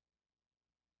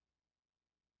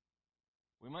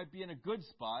 We might be in a good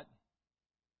spot,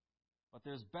 but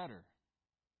there's better.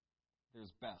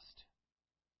 There's best.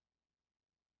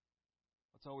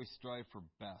 Let's always strive for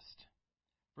best.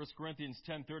 1 Corinthians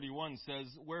 10:31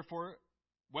 says, "Wherefore,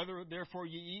 whether therefore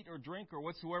ye eat or drink or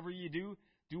whatsoever ye do,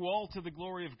 do all to the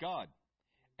glory of God."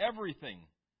 Everything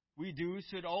we do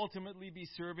should ultimately be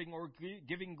serving or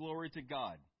giving glory to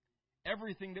God.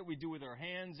 Everything that we do with our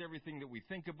hands, everything that we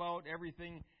think about,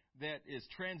 everything that is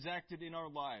transacted in our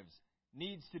lives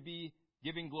needs to be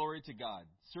giving glory to God,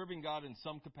 serving God in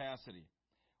some capacity.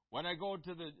 When I go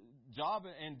to the job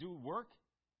and do work,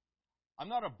 I'm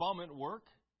not a bum at work.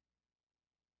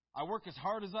 I work as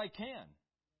hard as I can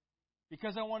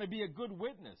because I want to be a good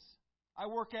witness. I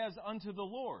work as unto the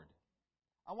Lord.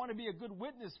 I want to be a good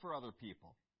witness for other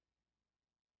people.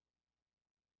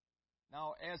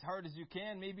 Now, as hard as you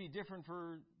can may be different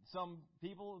for some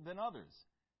people than others.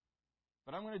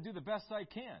 But I'm going to do the best I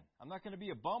can. I'm not going to be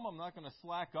a bum. I'm not going to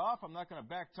slack off. I'm not going to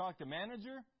backtalk the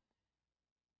manager.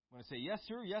 I'm going to say, yes,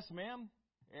 sir, yes, ma'am,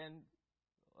 and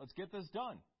let's get this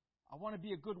done. I want to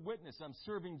be a good witness. I'm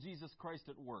serving Jesus Christ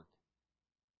at work.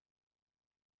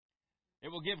 It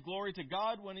will give glory to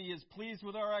God when He is pleased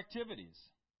with our activities.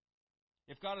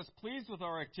 If God is pleased with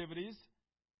our activities,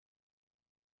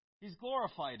 He's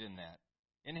glorified in that.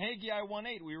 In Haggai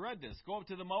 1:8, we read this. "Go up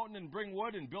to the mountain and bring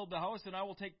wood and build the house, and I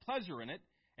will take pleasure in it,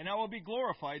 and I will be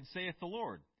glorified, saith the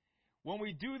Lord." When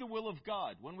we do the will of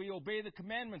God, when we obey the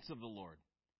commandments of the Lord,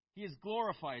 He is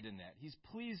glorified in that. He's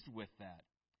pleased with that.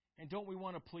 And don't we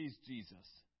want to please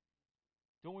Jesus?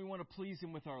 Don't we want to please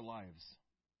Him with our lives?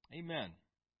 Amen.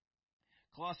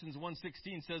 Colossians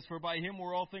 1:16 says, "For by Him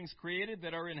were all things created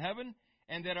that are in heaven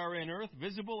and that are in earth,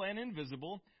 visible and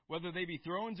invisible, whether they be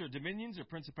thrones or dominions or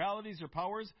principalities or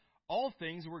powers, all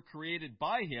things were created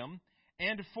by Him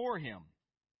and for Him."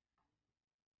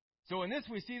 So in this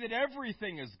we see that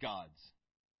everything is God's.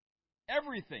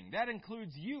 Everything. That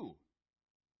includes you.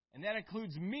 And that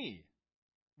includes me.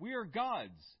 We are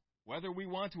God's. Whether we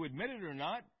want to admit it or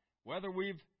not, whether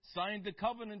we've signed the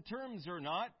covenant terms or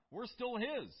not, we're still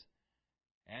His.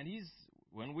 And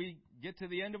when we get to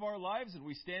the end of our lives and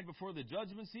we stand before the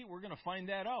judgment seat, we're going to find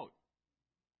that out.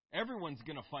 Everyone's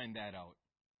going to find that out.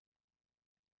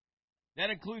 That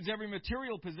includes every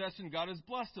material possession God has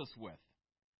blessed us with.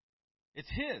 It's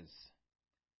His.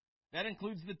 That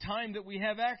includes the time that we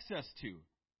have access to.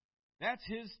 That's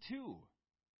His too.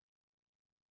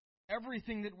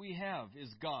 Everything that we have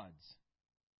is God's.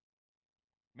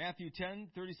 Matthew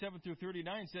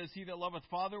 10:37-39 says, He that loveth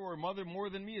father or mother more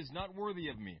than me is not worthy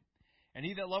of me. And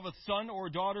he that loveth son or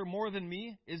daughter more than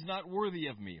me is not worthy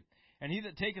of me. And he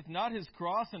that taketh not his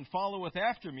cross and followeth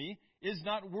after me is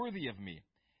not worthy of me.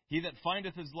 He that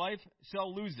findeth his life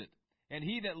shall lose it. And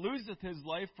he that loseth his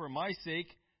life for my sake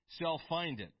shall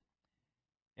find it.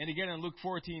 And again in Luke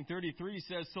 14:33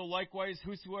 says, So likewise,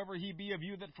 whosoever he be of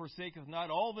you that forsaketh not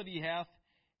all that he hath,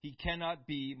 he cannot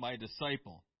be my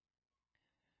disciple.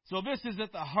 So this is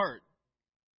at the heart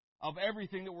of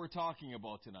everything that we're talking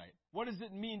about tonight. What does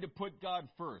it mean to put God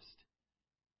first?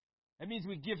 It means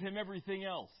we give Him everything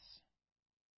else.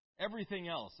 Everything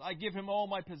else. I give Him all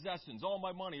my possessions, all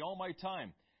my money, all my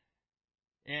time.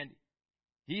 And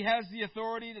He has the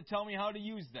authority to tell me how to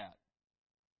use that.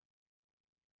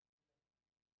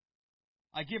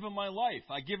 I give Him my life.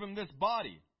 I give Him this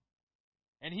body.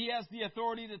 And He has the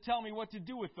authority to tell me what to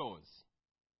do with those.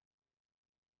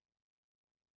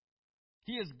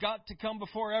 He has got to come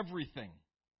before everything.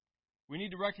 We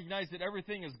need to recognize that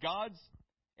everything is God's,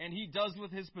 and He does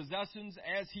with His possessions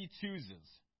as He chooses.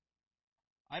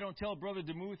 I don't tell Brother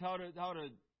DeMuth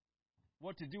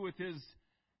what to do with his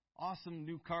awesome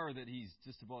new car that he's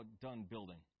just about done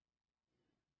building.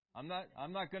 I'm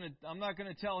not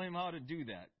gonna tell him how to do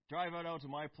that. Drive it out to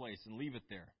my place and leave it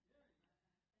there.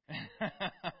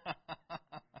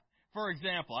 For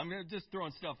example, I'm just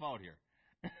throwing stuff out here.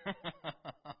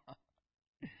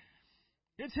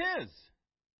 It's his.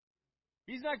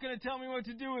 He's not going to tell me what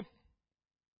to do with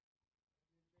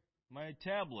my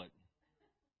tablet.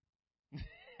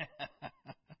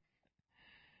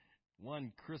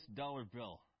 One crisp dollar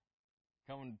bill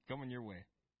coming your way.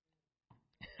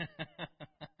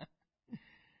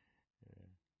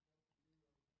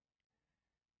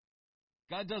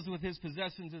 God does with His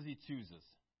possessions as He chooses.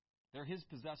 They're His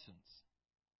possessions.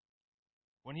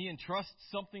 When He entrusts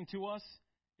something to us,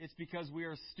 it's because we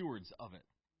are stewards of it.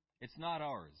 It's not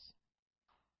ours.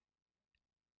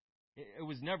 It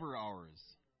was never ours,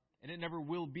 and it never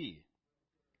will be.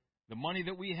 The money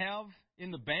that we have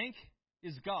in the bank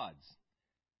is God's.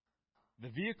 The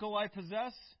vehicle I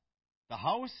possess, the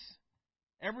house,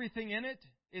 everything in it,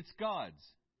 it's God's.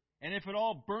 And if it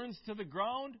all burns to the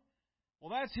ground, well,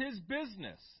 that's His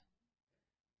business.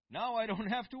 Now I don't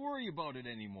have to worry about it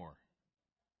anymore.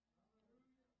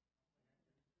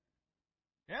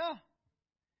 Yeah.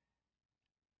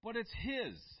 But it's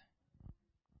His.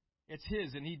 It's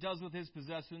His, and He does with His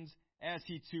possessions as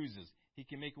He chooses. He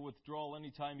can make a withdrawal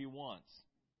anytime He wants.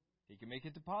 He can make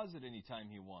a deposit anytime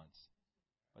He wants.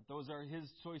 But those are His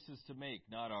choices to make,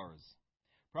 not ours.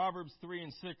 Proverbs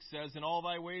 3:6 says, In all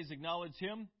thy ways acknowledge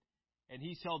Him, and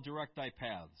He shall direct thy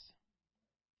paths.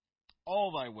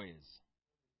 All thy ways.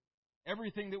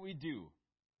 Everything that we do.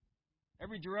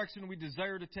 Every direction we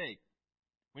desire to take.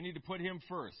 We need to put Him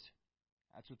first.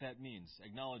 That's what that means.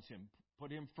 Acknowledge Him.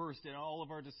 Put Him first in all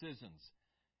of our decisions.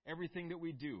 Everything that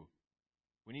we do,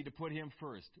 we need to put Him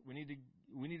first. We need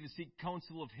to seek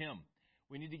counsel of Him.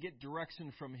 We need to get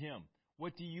direction from Him.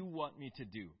 What do you want me to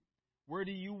do? Where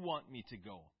do you want me to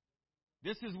go?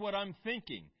 This is what I'm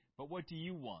thinking, but what do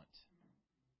you want?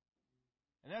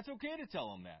 And that's okay to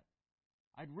tell Him that.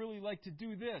 I'd really like to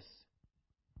do this,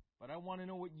 but I want to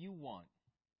know what you want.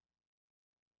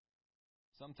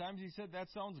 Sometimes He said, that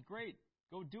sounds great.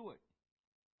 Go do it.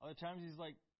 Other times He's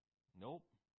like, nope.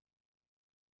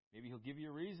 Maybe He'll give you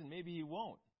a reason. Maybe He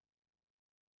won't.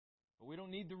 But we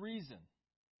don't need the reason.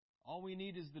 All we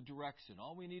need is the direction.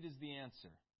 All we need is the answer.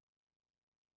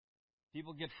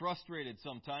 People get frustrated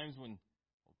sometimes when,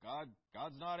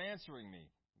 God's not answering me.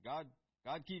 God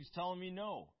keeps telling me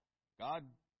no. God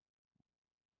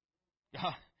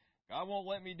won't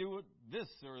let me do this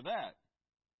or that.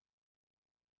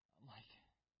 I'm like,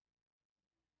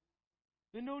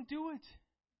 then don't do it.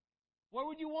 Why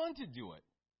would you want to do it?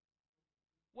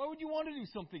 Why would you want to do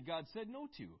something God said no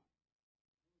to?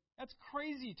 That's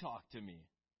crazy talk to me.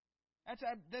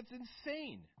 That's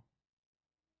insane.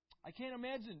 I can't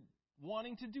imagine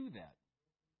wanting to do that.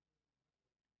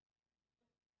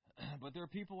 But there are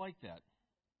people like that.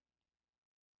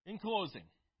 In closing,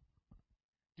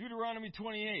 Deuteronomy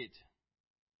 28,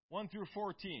 1 through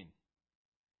 14.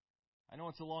 I know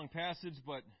it's a long passage,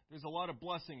 but there's a lot of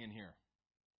blessing in here.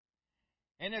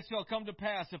 And it shall come to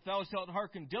pass, if thou shalt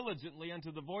hearken diligently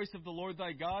unto the voice of the Lord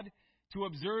thy God, to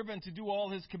observe and to do all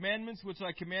His commandments which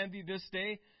I command thee this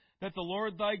day, that the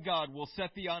Lord thy God will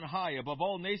set thee on high above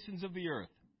all nations of the earth.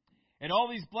 And all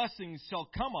these blessings shall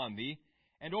come on thee,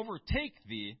 and overtake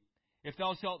thee, if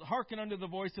thou shalt hearken unto the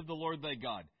voice of the Lord thy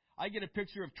God. I get a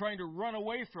picture of trying to run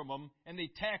away from them, and they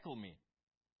tackle me.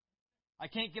 I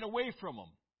can't get away from them.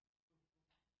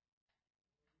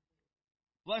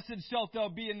 Blessed shalt thou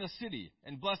be in the city,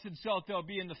 and blessed shalt thou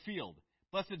be in the field.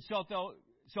 Blessed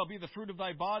shall be the fruit of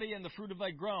thy body, and the fruit of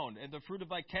thy ground, and the fruit of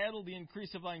thy cattle, the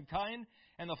increase of thine kind,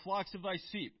 and the flocks of thy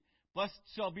sheep. Blessed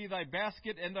shall be thy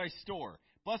basket and thy store.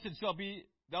 Blessed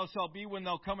thou shalt be when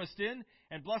thou comest in,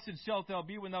 and blessed shalt thou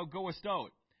be when thou goest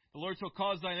out. The Lord shall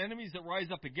cause thine enemies that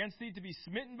rise up against thee to be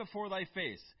smitten before thy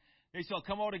face. They shall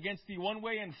come out against thee one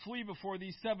way, and flee before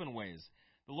thee 7 ways.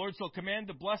 The Lord shall command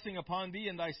the blessing upon thee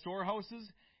in thy storehouses,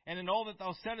 and in all that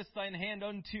thou settest thine hand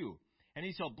unto. And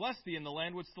he shall bless thee in the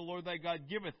land which the Lord thy God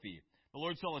giveth thee. The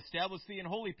Lord shall establish thee an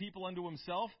holy people unto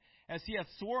himself, as he hath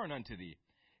sworn unto thee.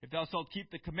 If thou shalt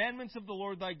keep the commandments of the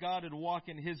Lord thy God, and walk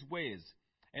in his ways.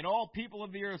 And all people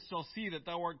of the earth shall see that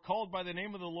thou art called by the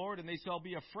name of the Lord, and they shall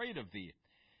be afraid of thee.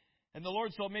 And the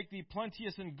Lord shall make thee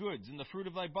plenteous in goods, in the fruit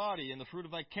of thy body, in the fruit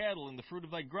of thy cattle, in the fruit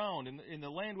of thy ground, in the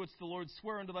land which the Lord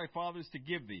sware unto thy fathers to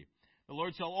give thee. The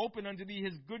Lord shall open unto thee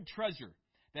his good treasure,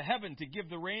 the heaven, to give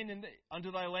the rain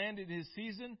unto thy land in his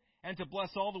season, and to bless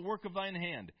all the work of thine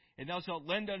hand. And thou shalt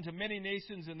lend unto many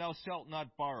nations, and thou shalt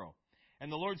not borrow. And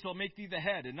the Lord shall make thee the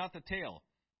head, and not the tail.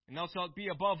 And thou shalt be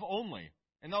above only,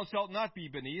 and thou shalt not be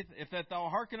beneath, if that thou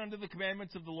hearken unto the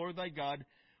commandments of the Lord thy God,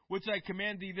 which I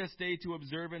command thee this day to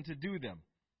observe and to do them.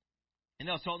 And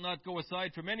thou shalt not go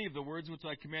aside from any of the words which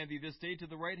I command thee this day to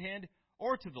the right hand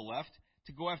or to the left,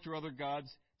 to go after other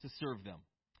gods to serve them.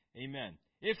 Amen.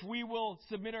 If we will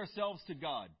submit ourselves to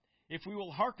God, if we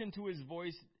will hearken to his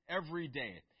voice every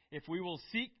day, if we will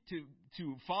seek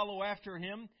to follow after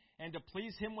him and to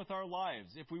please him with our lives,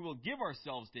 if we will give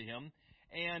ourselves to him,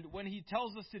 and when he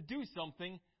tells us to do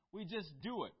something, we just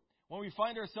do it. When we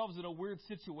find ourselves in a weird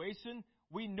situation,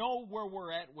 we know where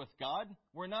we're at with God.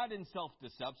 We're not in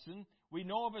self-deception. We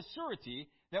know of a surety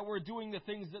that we're doing the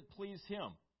things that please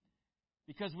him.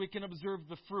 Because we can observe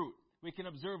the fruit. We can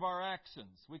observe our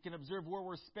actions. We can observe where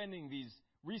we're spending these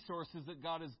resources that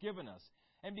God has given us.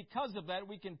 And because of that,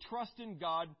 we can trust in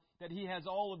God that he has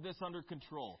all of this under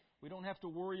control. We don't have to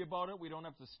worry about it. We don't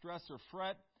have to stress or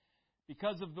fret.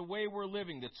 Because of the way we're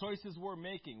living, the choices we're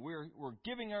making, we're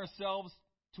giving ourselves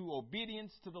to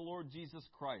obedience to the Lord Jesus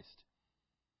Christ.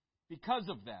 Because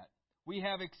of that, we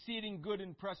have exceeding good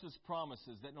and precious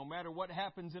promises that no matter what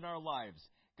happens in our lives,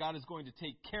 God is going to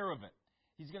take care of it.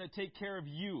 He's going to take care of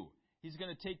you. He's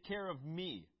going to take care of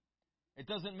me. It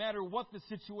doesn't matter what the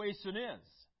situation is.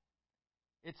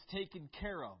 It's taken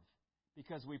care of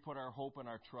because we put our hope and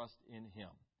our trust in him.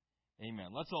 Amen.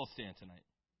 Let's all stand tonight.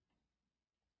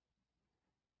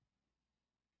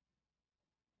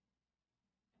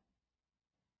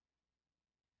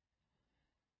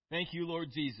 Thank you, Lord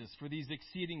Jesus, for these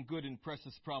exceeding good and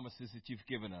precious promises that you've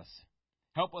given us.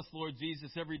 Help us, Lord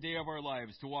Jesus, every day of our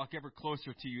lives to walk ever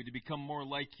closer to you, to become more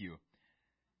like you.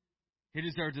 It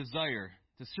is our desire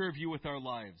to serve you with our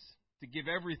lives, to give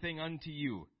everything unto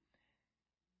you.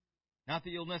 Not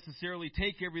that you'll necessarily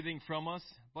take everything from us,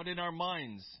 but in our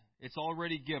minds, it's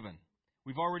already given.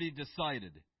 We've already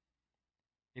decided.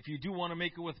 If you do want to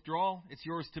make a withdrawal, it's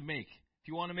yours to make. If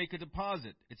you want to make a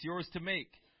deposit, it's yours to make.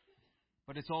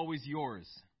 But it's always yours.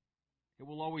 It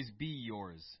will always be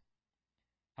yours.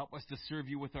 Help us to serve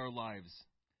you with our lives.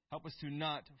 Help us to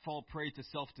not fall prey to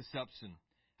self-deception.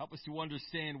 Help us to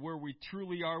understand where we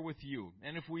truly are with you.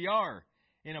 And if we are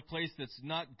in a place that's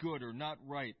not good or not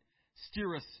right,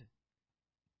 steer us.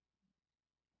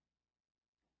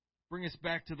 Bring us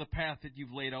back to the path that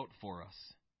you've laid out for us.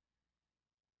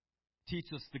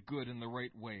 Teach us the good and the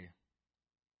right way.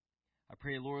 I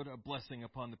pray, Lord, a blessing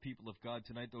upon the people of God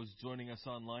tonight, those joining us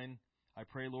online. I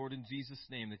pray, Lord, in Jesus'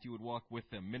 name, that you would walk with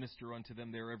them, minister unto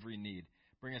them their every need.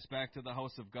 Bring us back to the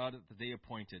house of God at the day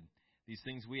appointed. These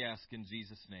things we ask in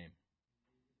Jesus' name.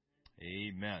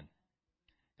 Amen.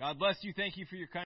 God bless you. Thank you for your kind